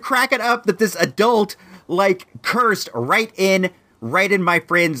started cracking up that this adult, like, cursed right in my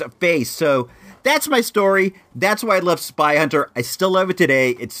friend's face. So That's my story. That's why I love Spy Hunter. I still love it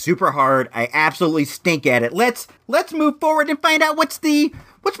today. It's super hard. I absolutely stink at it. Let's move forward and find out what's my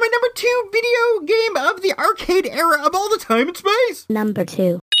number 2 video game of the arcade era of all the time and space. Number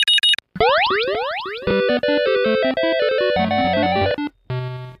 2.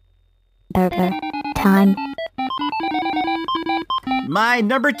 Burger Time. My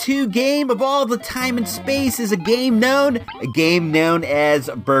number 2 game of all the time and space is a game known as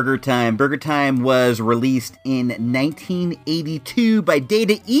Burger Time. Burger Time was released in 1982 by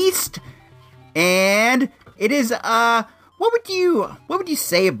Data East, and it is what would you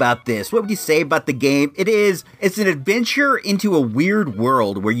say about this? What would you say about the game? It's an adventure into a weird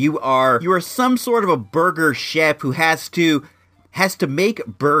world where you are some sort of a burger chef who has to make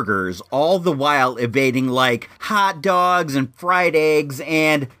burgers, all the while evading like hot dogs and fried eggs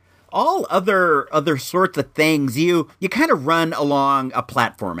and all other sorts of things. You kind of run along a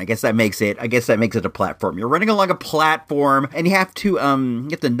platform. I guess that makes it a platform. You're running along a platform and you have to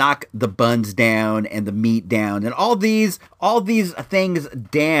knock the buns down and the meat down and all these things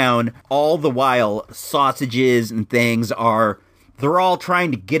down, all the while sausages and things they're all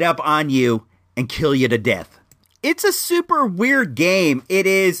trying to get up on you and kill you to death. It's a super weird game.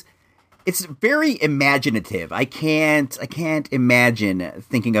 It's very imaginative. I can't imagine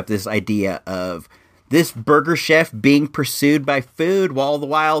thinking up this idea of this burger chef being pursued by food all the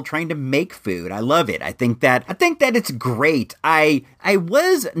while trying to make food. I love it. I think that it's great. I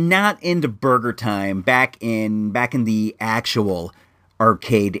was not into Burger Time back in the actual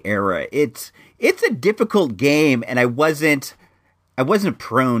arcade era. It's a difficult game, and I wasn't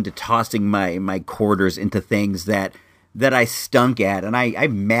prone to tossing my quarters into things that I stunk at, and I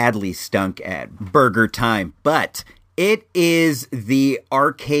madly stunk at Burger Time. But it is the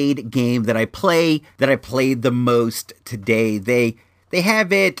arcade game that I played the most today. They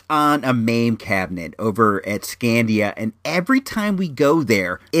have it on a MAME cabinet over at Scandia, and every time we go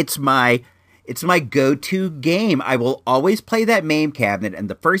there, it's my go-to game. I will always play that MAME cabinet, and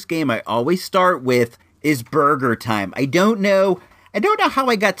the first game I always start with is Burger Time. I don't know how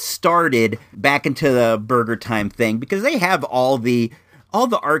I got started back into the Burger Time thing, because they have all the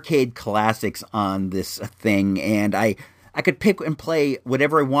arcade classics on this thing, and I could pick and play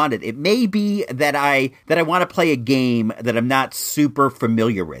whatever I wanted. It may be that I want to play a game that I'm not super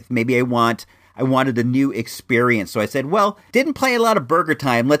familiar with. Maybe I wanted a new experience. So I said, well, didn't play a lot of Burger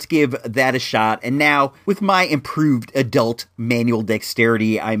Time. Let's give that a shot. And now, with my improved adult manual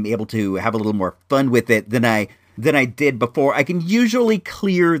dexterity, I'm able to have a little more fun with it than I did before. I can usually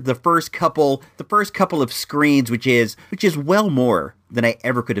clear the first couple of screens, which is well more than I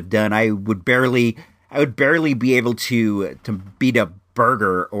ever could have done. I would barely be able to beat a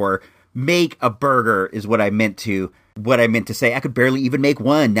burger or make a burger is what I meant to say. I could barely even make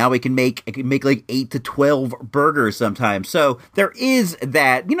one. Now I can make like 8 to 12 burgers sometimes. So there is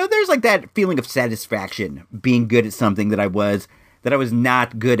that, there's like that feeling of satisfaction being good at something that I was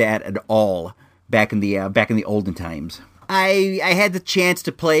not good at all. Back in the olden times. I had the chance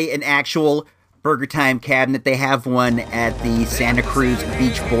to play an actual Burger Time cabinet. They have one at the Santa Cruz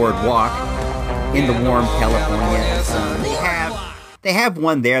Beach Boardwalk in the warm California sun. They have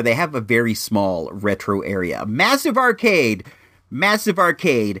one there. They have a very small retro area. Massive arcade,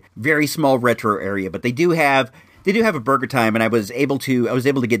 very small retro area, but they do have a Burger Time, and I was able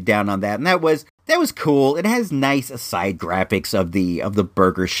to get down on that, and that was cool. It has nice side graphics of the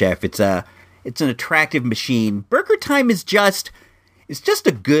burger chef. It's an attractive machine. Burger Time is just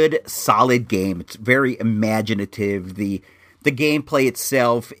a good, solid game. It's very imaginative. The gameplay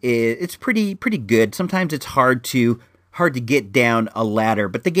itself it's pretty good. Sometimes it's hard to get down a ladder,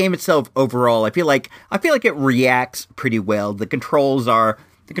 but the game itself overall, I feel like it reacts pretty well. The controls are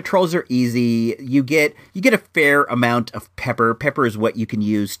easy. You get a fair amount of pepper. Pepper is what you can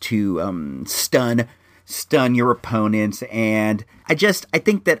use to stun your opponents, and I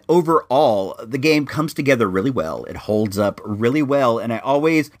think that overall the game comes together really well. It holds up really well, and I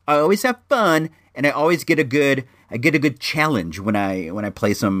always have fun, and I always get a good challenge when I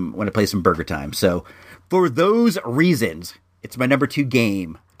play some Burger Time. So for those reasons, it's my number 2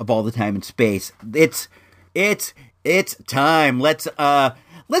 game of all the time and space. It's time.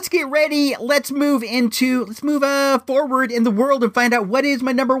 Let's get ready. Let's move forward in the world and find out what is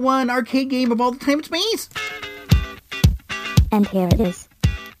my number 1 arcade game of all the time and space. And here it is.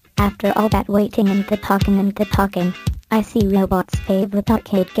 After all that waiting and the talking, I see Robot's favorite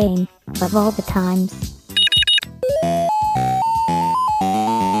arcade game of all the times.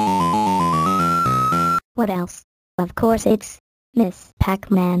 What else? Of course it's Miss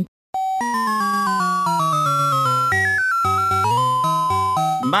Pac-Man.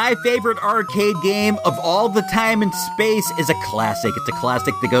 My favorite arcade game of all the time and space is a classic. It's a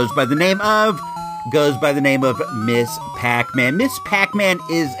classic that goes by the name of Miss Pac-Man. Miss Pac-Man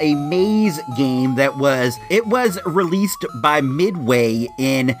is a maze game that was released by Midway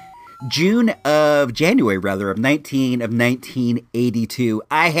in January of 1982.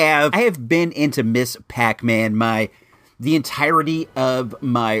 I have been into Miss Pac-Man the entirety of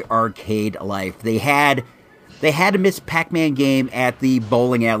my arcade life. They had a Miss Pac-Man game at the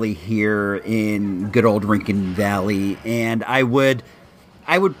bowling alley here in good old Rincon Valley, and I would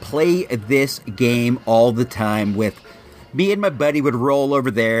play this game all the time. With me and my buddy would roll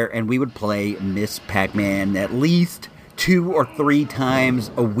over there and we would play Miss Pac-Man at least 2 or 3 times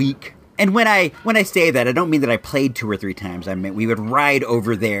a week. And when I say that, I don't mean that I played 2 or 3 times. I meant we would ride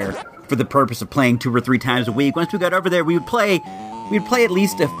over there for the purpose of playing 2 or 3 times a week. Once we got over there, we'd play at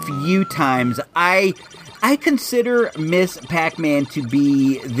least a few times. I consider Miss Pac-Man to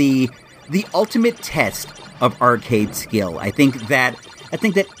be the ultimate test of arcade skill. I think that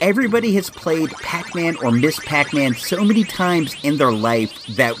everybody has played Pac-Man or Miss Pac-Man so many times in their life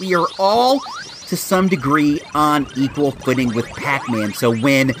that we are all, to some degree, on equal footing with Pac-Man. So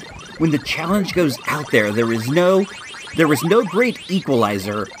when the challenge goes out there, there is no great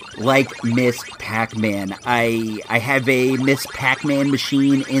equalizer like Miss Pac-Man. I have a Miss Pac-Man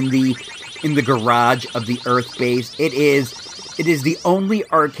machine in the garage of the Earth base. It is the only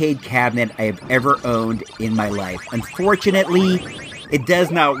arcade cabinet I have ever owned in my life. Unfortunately, it does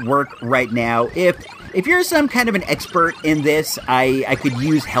not work right now. If you're some kind of an expert in this, I could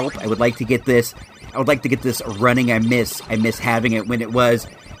use help. I would like to get this running. I miss having it when it was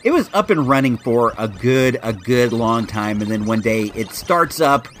up and running for a good long time, and then one day it starts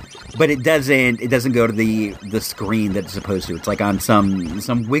up, but it doesn't go to the screen that it's supposed to. It's like on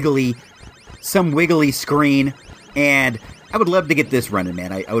some wiggly screen, and I would love to get this running,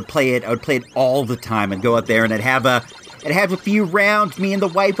 man. I would play it all the time. I'd go out there and I'd have a few rounds. Me and the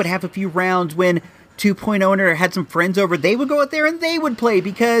wife would have a few rounds when 2.0 owner had some friends over. They would go out there and they would play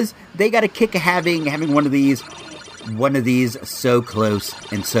because they got a kick of having one of these so close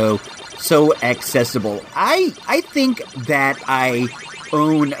and so accessible. I think that I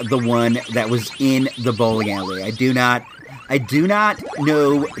own the one that was in the bowling alley. I do not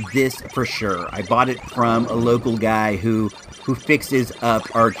know this for sure. I bought it from a local guy who fixes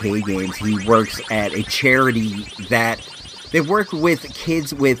up arcade games. He works at a charity that they work with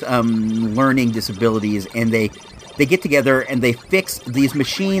kids with learning disabilities, and they get together and they fix these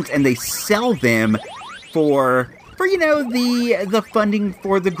machines and they sell them for the funding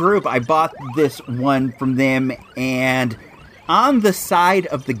for the group. I bought this one from them, and on the side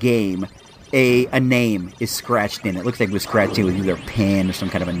of the game, a name is scratched in. It looks like it was scratched in with either a pen or some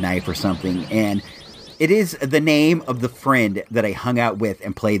kind of a knife or something, and it is the name of the friend that I hung out with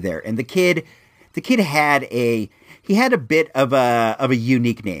and played there. And the kid had a bit of a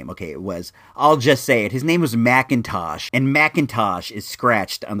unique name. Okay, I'll just say it. His name was Macintosh, and Macintosh is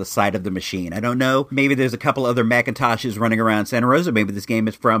scratched on the side of the machine. I don't know. Maybe there's a couple other Macintoshes running around Santa Rosa. Maybe this game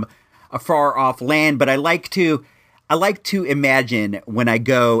is from a far off land, but I like to imagine when I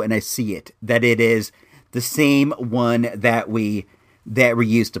go and I see it that it is the same one that we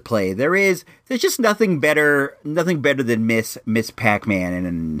used to play. There's just nothing better than Miss Pac-Man,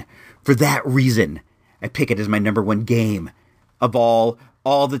 and for that reason, I pick it as my number one game of all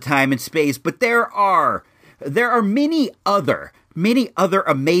the time and space. But there are many other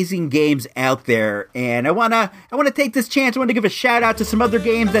amazing games out there, and I wanna take this chance. I want to give a shout out to some other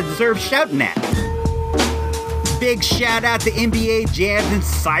games that deserve shouting at. Big shout out to NBA Jams and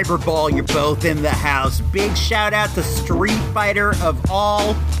Cyberball. You're both in the house. Big shout out to Street Fighter of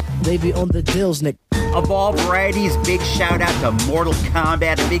all. They be on the deals, Nick. Of all varieties. Big shout out to Mortal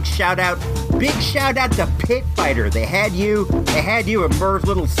Kombat. A big shout out to Pit Fighter. They had you at Merv's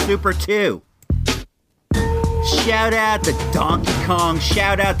Little Super 2. Shout out to Donkey Kong.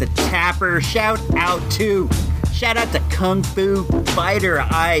 Shout out to Tapper. Shout out to Kung Fu Fighter.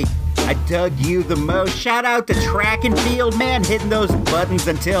 I dug you the most. Shout out to Track and Field, man, hitting those buttons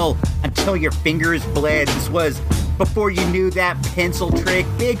until your fingers bled. This was before you knew that pencil trick.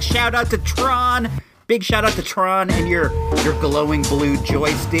 Big shout out to Tron. Big shout out to Tron and your glowing blue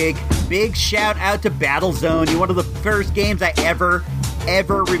joystick. Big shout out to Battlezone. One of the first games I ever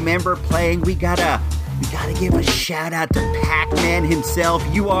remember playing. We gotta give a shout out to Pac-Man himself.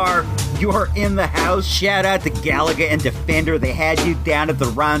 You are in the house. Shout out to Galaga and Defender. They had you down at the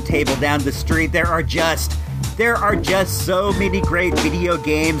round table down the street. There are just so many great video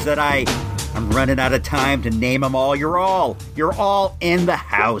games that I'm running out of time to name them all. You're all in the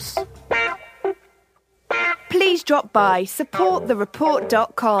house. please drop by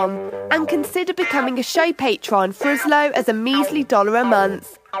supportthereport.com and consider becoming a show patron for as low as a measly $1 a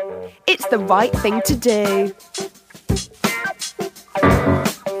month. It's the right thing to do.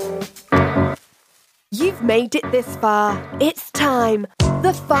 You've made it this far. It's time.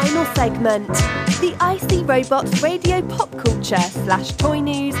 The final segment. The IC Robots Radio Pop Culture / Toy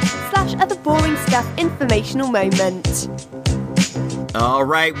News / Other Boring Stuff informational moment. All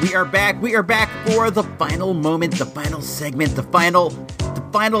right, we are back. We are back for the final moment, the final segment, the final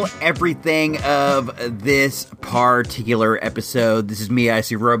everything of this particular episode. This is me,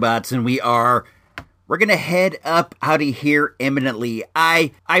 IC Robots, and we're going to head up out of here imminently.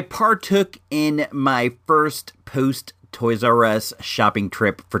 I partook in my first post Toys R Us shopping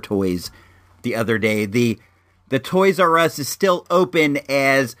trip for toys the other day. The Toys R Us is still open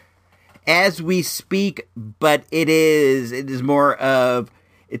as we speak, but it is more of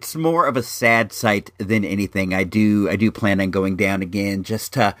a sad sight than anything. I do plan on going down again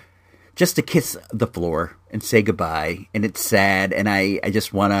just to kiss the floor and say goodbye. And it's sad, and I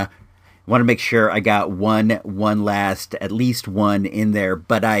just want to make sure I got at least one in there.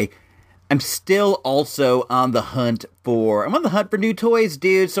 But I'm still also on the hunt for new toys,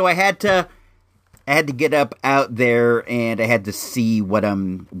 dude. So I had to get up out there, and I had to see what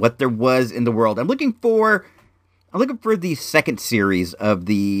there was in the world. I'm looking for the second series of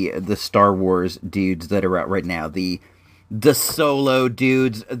the Star Wars dudes that are out right now. The Solo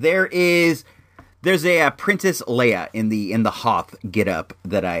dudes. There's a Princess Leia in the Hoth getup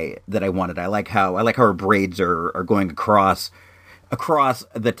that I wanted. I like how her braids are going across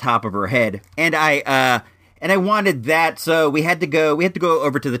the top of her head, and I wanted that. So we had to go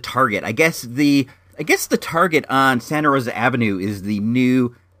over to the Target. I guess the Target on Santa Rosa Avenue is the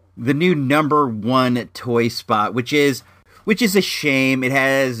new #1 toy spot, which is a shame. It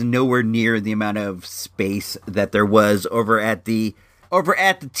has nowhere near the amount of space that there was over at the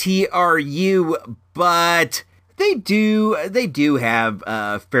TRU, but they do have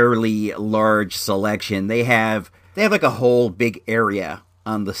a fairly large selection. They have like a whole big area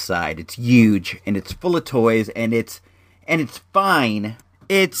on the side. It's huge, and it's full of toys, and it's fine.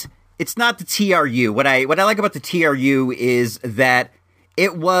 It's not the TRU. What I like about the TRU is that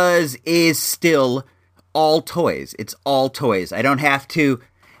is still all toys. It's all toys. I don't have to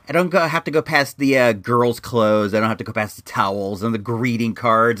go past the girls' clothes. I don't have to go past the towels and the greeting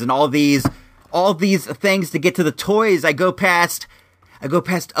cards and all these things to get to the toys. I go past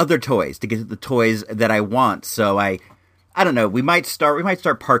other toys to get to the toys that I want. So I don't know. We might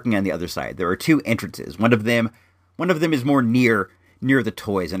start parking on the other side. There are two entrances. One of them is more near the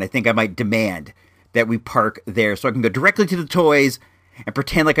toys, and I think I might demand that we park there so I can go directly to the toys and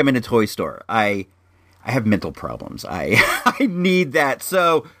pretend like I'm in a toy store. I have mental problems. I need that.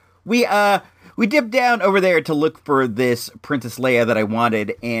 So we dipped down over there to look for this Princess Leia that I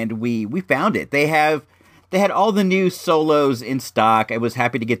wanted, and we found it. They had all the new Solos in stock. I was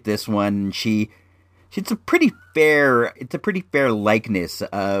happy to get this one. It's a pretty fair likeness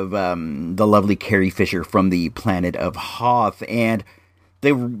of the lovely Carrie Fisher from the planet of Hoth, and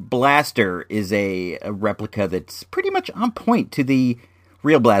the blaster is a replica that's pretty much on point to the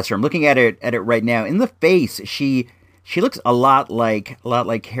real blaster. I'm looking at it right now. In the face, she looks a lot like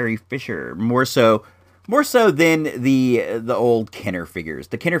Carrie Fisher, more so than the old Kenner figures.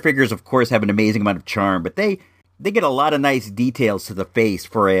 The Kenner figures, of course, have an amazing amount of charm, but they get a lot of nice details to the face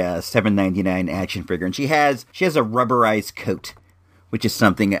for a $7.99 action figure, and she has a rubberized coat, which is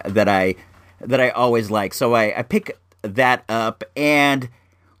something that I always like. So I pick that up, and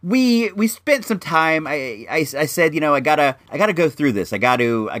we spent some time. I said, I gotta go through this. I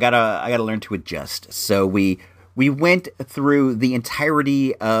gotta learn to adjust. So we went through the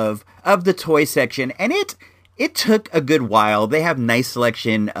entirety of the toy section, and it took a good while. They have nice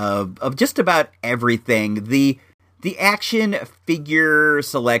selection of just about everything. The action figure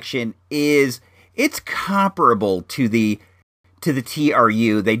selection it's comparable to the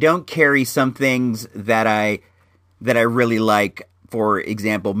TRU. They don't carry some things that I really like. For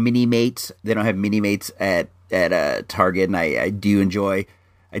example, Mini-Mates. They don't have Mini-Mates at Target, and I do enjoy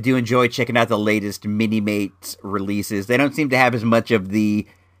checking out the latest Mini-Mates releases. They don't seem to have as much of the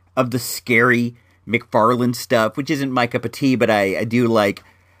scary McFarlane stuff, which isn't my cup of tea, but I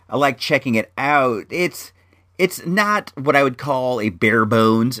like checking it out. It's not what I would call a bare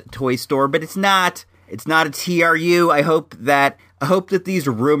bones toy store, but it's not a TRU. I hope that these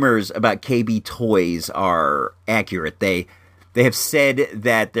rumors about KB Toys are accurate. They have said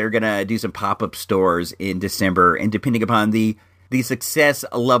that they're gonna do some pop-up stores in December, and depending upon the success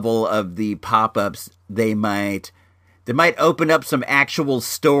level of the pop-ups, they might open up some actual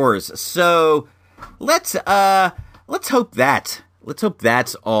stores. So let's hope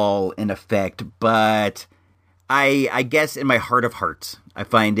that's all in effect. But I guess in my heart of hearts, I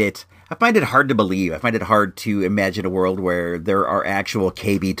find it hard to believe. I find it hard to imagine a world where there are actual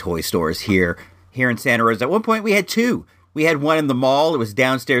KB toy stores here in Santa Rosa. At one point, we had two. We had one in the mall. It was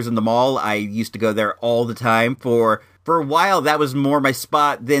downstairs in the mall. I used to go there all the time. For a while, that was more my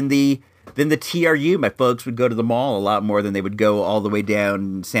spot than the TRU. My folks would go to the mall a lot more than they would go all the way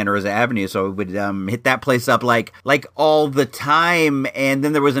down Santa Rosa Avenue. So I would hit that place up like all the time. And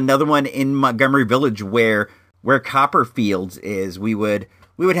then there was another one in Montgomery Village where Copperfields is. We would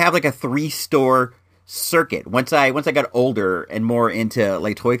have like a 3-store circuit. Once I got older and more into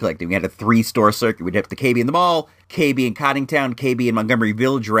like toy collecting, we had a 3-store circuit. We'd have the KB in the mall, KB in Cottingtown, KB in Montgomery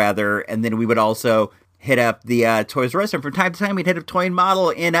Village rather, and then we would also hit up the Toys R Us. And from time to time, we'd hit up Toy and Model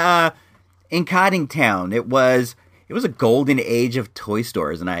in Cottingtown. It was a golden age of toy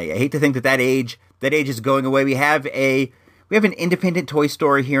stores, and I hate to think that age is going away. We have an independent toy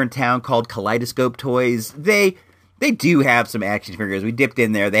store here in town called Kaleidoscope Toys. They do have some action figures. We dipped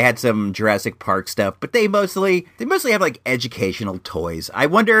in there. They had some Jurassic Park stuff, but they mostly have like educational toys. I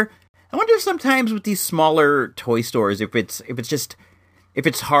wonder sometimes with these smaller toy stores if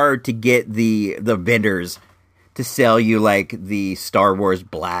it's hard to get the vendors to sell you like the Star Wars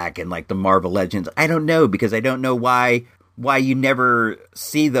Black and like the Marvel Legends. I don't know, because I don't know why you never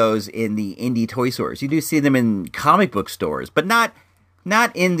see those in the indie toy stores. You do see them in comic book stores, but not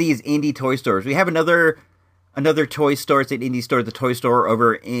in these indie toy stores. We have another toy store. It's an indie store, the Toy Store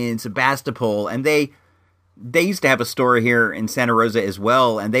over in Sebastopol, and they used to have a store here in Santa Rosa as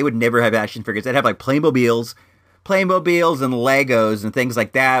well, and they would never have action figures. They'd have like Playmobiles and Legos and things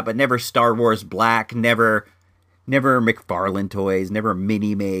like that, but never Star Wars Black, never McFarlane toys, never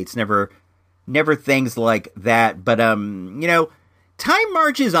Mini-Mates, never things like that. But time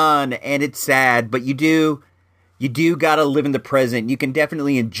marches on, and it's sad, but you do gotta live in the present. You can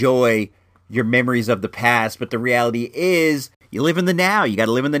definitely enjoy your memories of the past, but the reality is you live in the now. You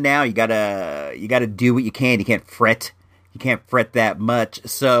gotta live in the now. You gotta do what you can. You can't fret that much.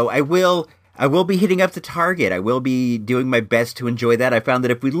 So I will be hitting up the Target. I will be doing my best to enjoy that. I found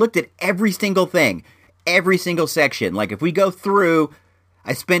that if we looked at every single thing, every single section, like if we go through,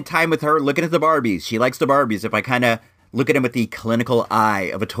 I spent time with her looking at the Barbies. She likes the Barbies. If I kind of look at them with the clinical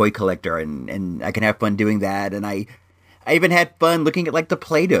eye of a toy collector, and I can have fun doing that. And I even had fun looking at like the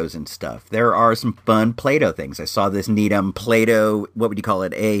Play-Dohs and stuff. There are some fun Play-Doh things. I saw this neat Play-Doh, what would you call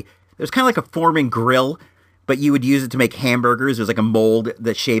it? It was kind of like a Foreman grill, but you would use it to make hamburgers. It was like a mold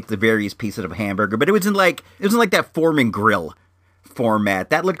that shaped the various pieces of a hamburger, but it wasn't like that Foreman grill format.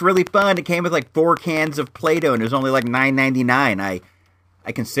 That looked really fun. It came with like 4 cans of Play-Doh, and it was only like $9.99.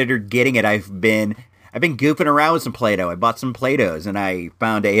 I considered getting it. I've been goofing around with some Play-Doh. I bought some Play-Dohs, and I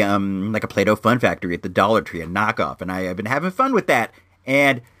found a Play-Doh Fun Factory at the Dollar Tree, a knockoff, and I've been having fun with that.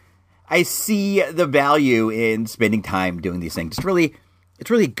 And I see the value in spending time doing these things. It's really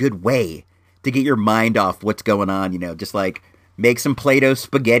a good way to get your mind off what's going on. Just like make some Play-Doh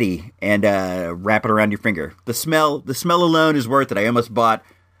spaghetti and wrap it around your finger. The smell alone is worth it. I almost bought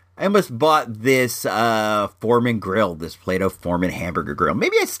this Foreman grill, this Play-Doh Foreman hamburger grill.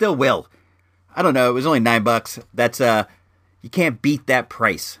 Maybe I still will. I don't know. It was only $9. That's you can't beat that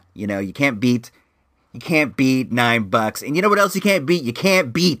price. You can't beat $9. And you know what else you can't beat? You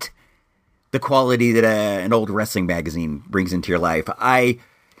can't beat the quality that an old wrestling magazine brings into your life.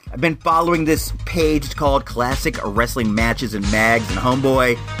 I've been following this page called Classic Wrestling Matches and Mags, and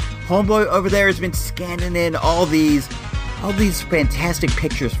Homeboy over there has been scanning in all these fantastic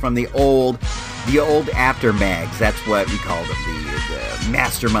pictures from the old after mags. That's what we call them, the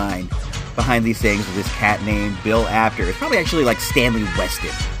mastermind behind these things, with this cat named Bill Apter. It's probably actually like Stanley Weston,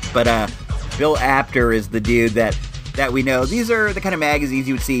 but Bill Apter is the dude that we know. These are the kind of magazines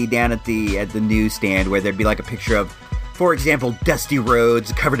you would see down at the newsstand, where there'd be like a picture of, for example, Dusty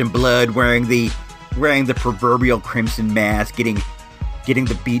Rhodes covered in blood, wearing the proverbial crimson mask, getting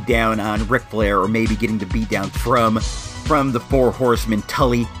the beat down on Ric Flair, or maybe getting the beat down from the Four Horsemen,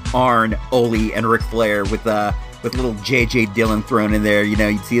 Tully, Arn, Ole, and Ric Flair, with little J.J. Dillon thrown in there.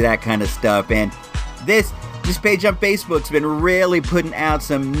 You'd see that kind of stuff. And this page on Facebook's been really putting out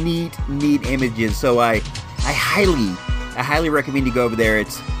some neat images. So I highly recommend you go over there.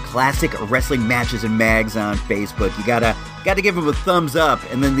 It's Classic Wrestling Matches and Mags on Facebook. You gotta give them a thumbs up,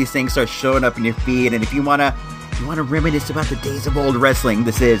 and then these things start showing up in your feed. And if you wanna reminisce about the days of old wrestling,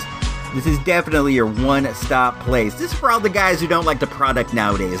 this is definitely your one-stop place. This is for all the guys who don't like the product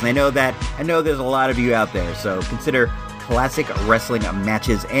nowadays. And I know there's a lot of you out there. So consider Classic Wrestling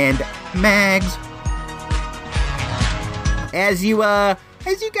Matches and Mags. As you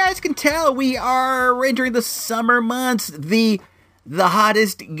as you guys can tell, we are entering the summer months, the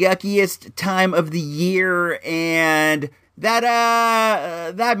hottest, yuckiest time of the year, and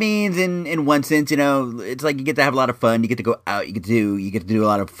that means in one sense, you know, it's like you get to have a lot of fun. You get to go out. You get to do a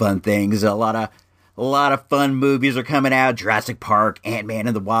lot of fun things. A lot of fun movies are coming out. Jurassic Park, Ant-Man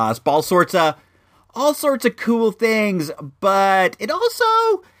and the Wasp, all sorts of cool things. But it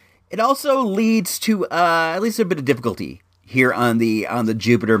also leads to at least a bit of difficulty here on the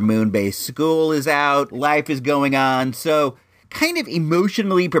Jupiter moon base. School is out, life is going on, so kind of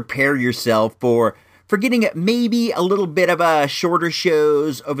emotionally prepare yourself for getting maybe a little bit of shorter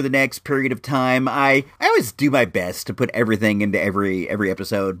shows over the next period of time. I always do my best to put everything into every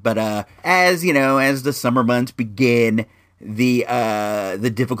episode, but as you know, as the summer months begin, the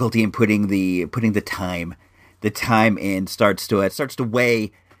difficulty in putting the time in starts to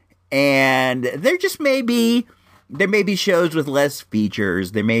weigh, and there may be shows with less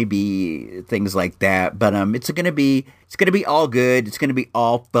features. There may be things like that, but it's gonna be all good. It's gonna be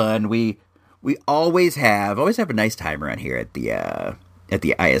all fun. We always have a nice time around here at the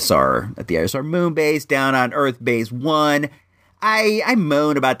ISR moon base down on Earth base 1. I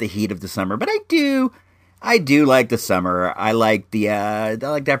moan about the heat of the summer, but I do like the summer. I like the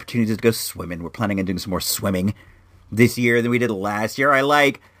opportunity to go swimming. We're planning on doing some more swimming this year than we did last year. I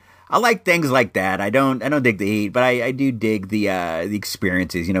like things like that. I don't dig the heat, but I do dig the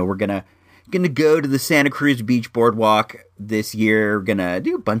experiences. You know, we're gonna go to the Santa Cruz Beach Boardwalk this year. We're gonna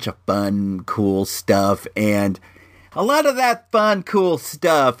do a bunch of fun, cool stuff, and a lot of that fun, cool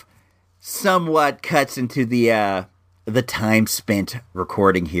stuff somewhat cuts into the time spent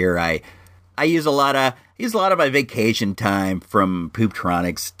recording here. I use a lot of my vacation time from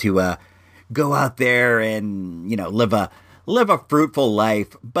Pooptronics to go out there and, you know, live a fruitful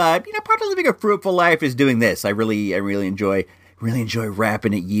life. But, you know, part of living a fruitful life is doing this. I really enjoy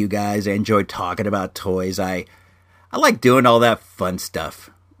rapping at you guys. I enjoy talking about toys. I like doing all that fun stuff.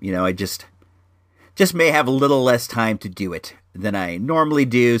 You know, I just may have a little less time to do it than I normally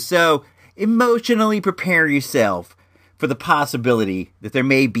do. So emotionally prepare yourself for the possibility that there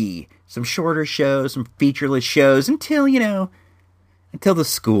may be some shorter shows, some featureless shows until the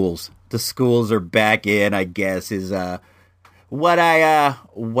schools are back in, I guess, is what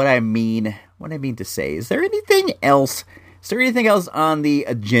I mean to say. Is there anything else on the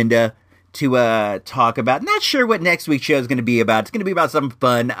agenda to talk about? Not sure what next week's show is going to be about. It's going to be about something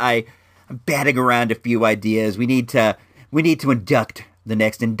fun. I'm batting around a few ideas. We need to induct the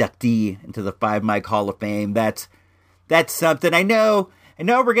next inductee into the 5 Mic Hall of Fame. That's something. I know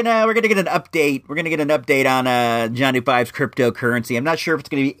we're gonna get an update. We're gonna get an update on Johnny Five's cryptocurrency. I'm not sure if it's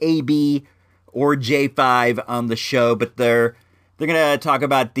gonna be AB or J5 on the show, but they're gonna talk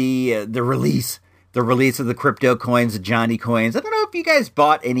about the release of the crypto coins, the Johnny coins. I don't know if you guys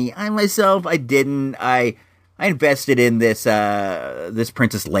bought any. I myself, I didn't. I invested in this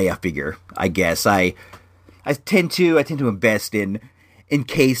Princess Leia figure. I guess I tend to invest in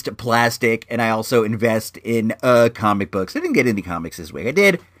encased plastic, and I also invest in comic books. I didn't get any comics this week. I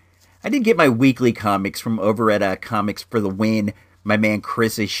did get my weekly comics from over at Comics for the Win, my man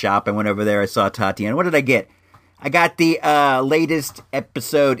Chris's shop. I went over there, I saw Tatiana. What did I get? I got the latest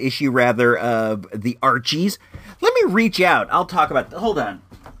issue of the Archies. Let me reach out. I'll talk about hold on.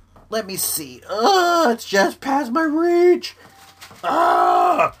 Let me see. It's just past my reach.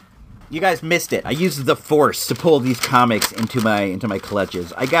 You guys missed it. I used the Force to pull these comics into my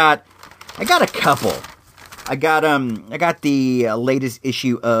clutches. I got a couple. I got the latest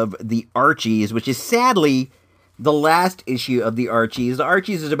issue of the Archies, which is sadly the last issue of the Archies. The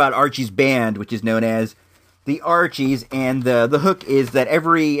Archies is about Archie's band, which is known as the Archies, and the hook is that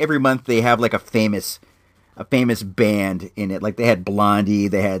every month they have like a famous band in it. Like they had Blondie,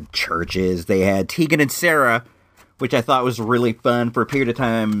 they had Churches, they had Tegan and Sarah, which I thought was really fun. For a period of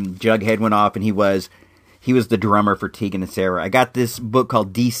time, Jughead went off, and he was the drummer for Tegan and Sarah. I got this book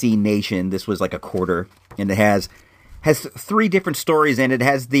called DC Nation. This was like a quarter, and it has 3 different stories, and it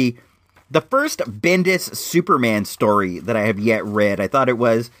has the first Bendis Superman story that I have yet read. I thought it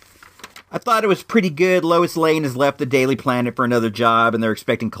was pretty good. Lois Lane has left the Daily Planet for another job, and they're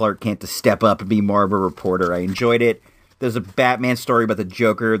expecting Clark Kent to step up and be more of a reporter. I enjoyed it. There's a Batman story about the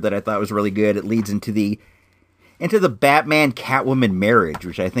Joker that I thought was really good. It leads into the Batman Catwoman marriage,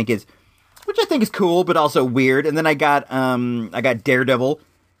 which I think is cool, but also weird. And then I got Daredevil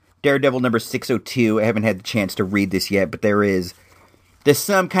number 602. I haven't had the chance to read this yet, but there's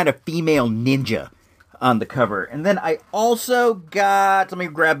some kind of female ninja on the cover. And then I also got, let me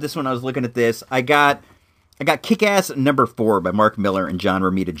grab this one. I was looking at this. I got Kick-Ass number 4 by Mark Miller and John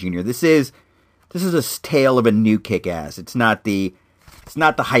Romita Jr. This is a tale of a new Kick-Ass. It's not the It's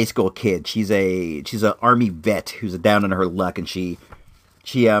not the high school kid. She's a army vet who's down on her luck, and she's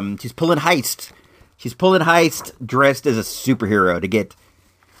pulling heist. She's pulling heist dressed as a superhero to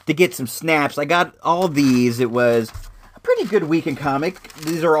get some snaps. I got all these. It was a pretty good week in comic.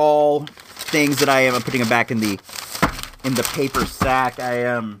 These are all things that I am putting them back in the paper sack.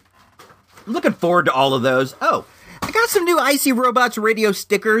 I'm looking forward to all of those. Oh, I got some new Icy Robots radio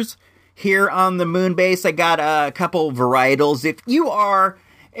stickers here on the Moonbase. I got a couple varietals. If you're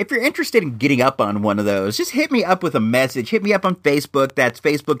interested in getting up on one of those, just hit me up with a message. Hit me up on Facebook. That's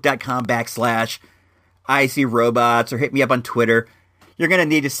facebook.com/Icy Robots, or hit me up on Twitter. You're going to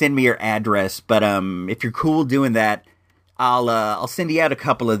need to send me your address, but if you're cool doing that, I'll send you out a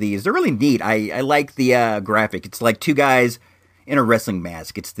couple of these. They're really neat. I like the graphic. It's like two guys in a wrestling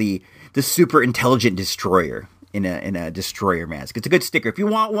mask. It's the super intelligent destroyer in a destroyer mask. It's a good sticker. If you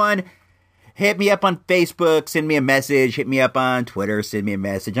want one, hit me up on Facebook, send me a message. Hit me up on Twitter, send me a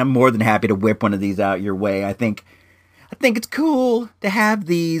message. I'm more than happy to whip one of these out your way. I think it's cool to have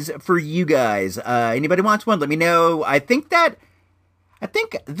these for you guys. Anybody wants one, let me know. I think that's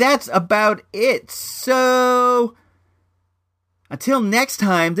about it. So until next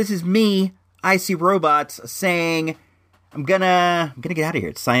time, this is me, Icy Robots, saying I'm gonna get out of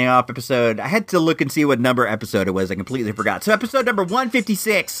here. It's signing off episode. I had to look and see what number episode it was. I completely forgot. So episode number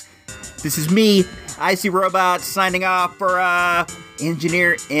 156. This is me, Icy Robots, signing off for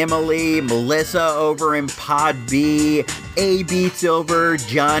Engineer Emily, Melissa over in Pod B, AB Silver,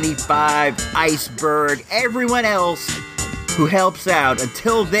 Johnny 5, Iceberg, everyone else who helps out.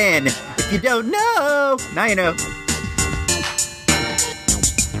 Until then, if you don't know, now you know.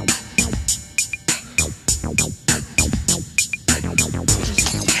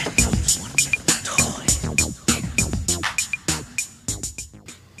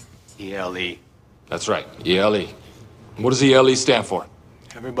 ELE. That's right, ELE. What does ELE stand for?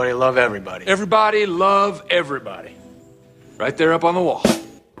 Everybody love everybody. Everybody love everybody. Right there up on the wall.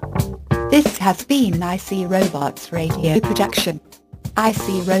 This has been an Icy Robots radio production.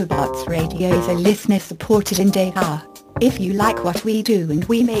 Icy Robots Radio is a listener-supported endeavor. If you like what we do and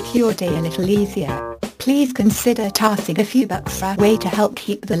we make your day a little easier, please consider tossing a few bucks our way to help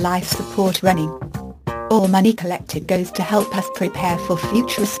keep the life support running. All money collected goes to help us prepare for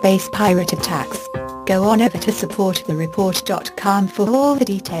future space pirate attacks. Go on over to supportthereport.com for all the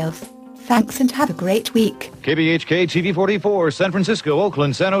details. Thanks and have a great week. KBHK TV 44, San Francisco,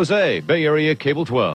 Oakland, San Jose, Bay Area Cable 12.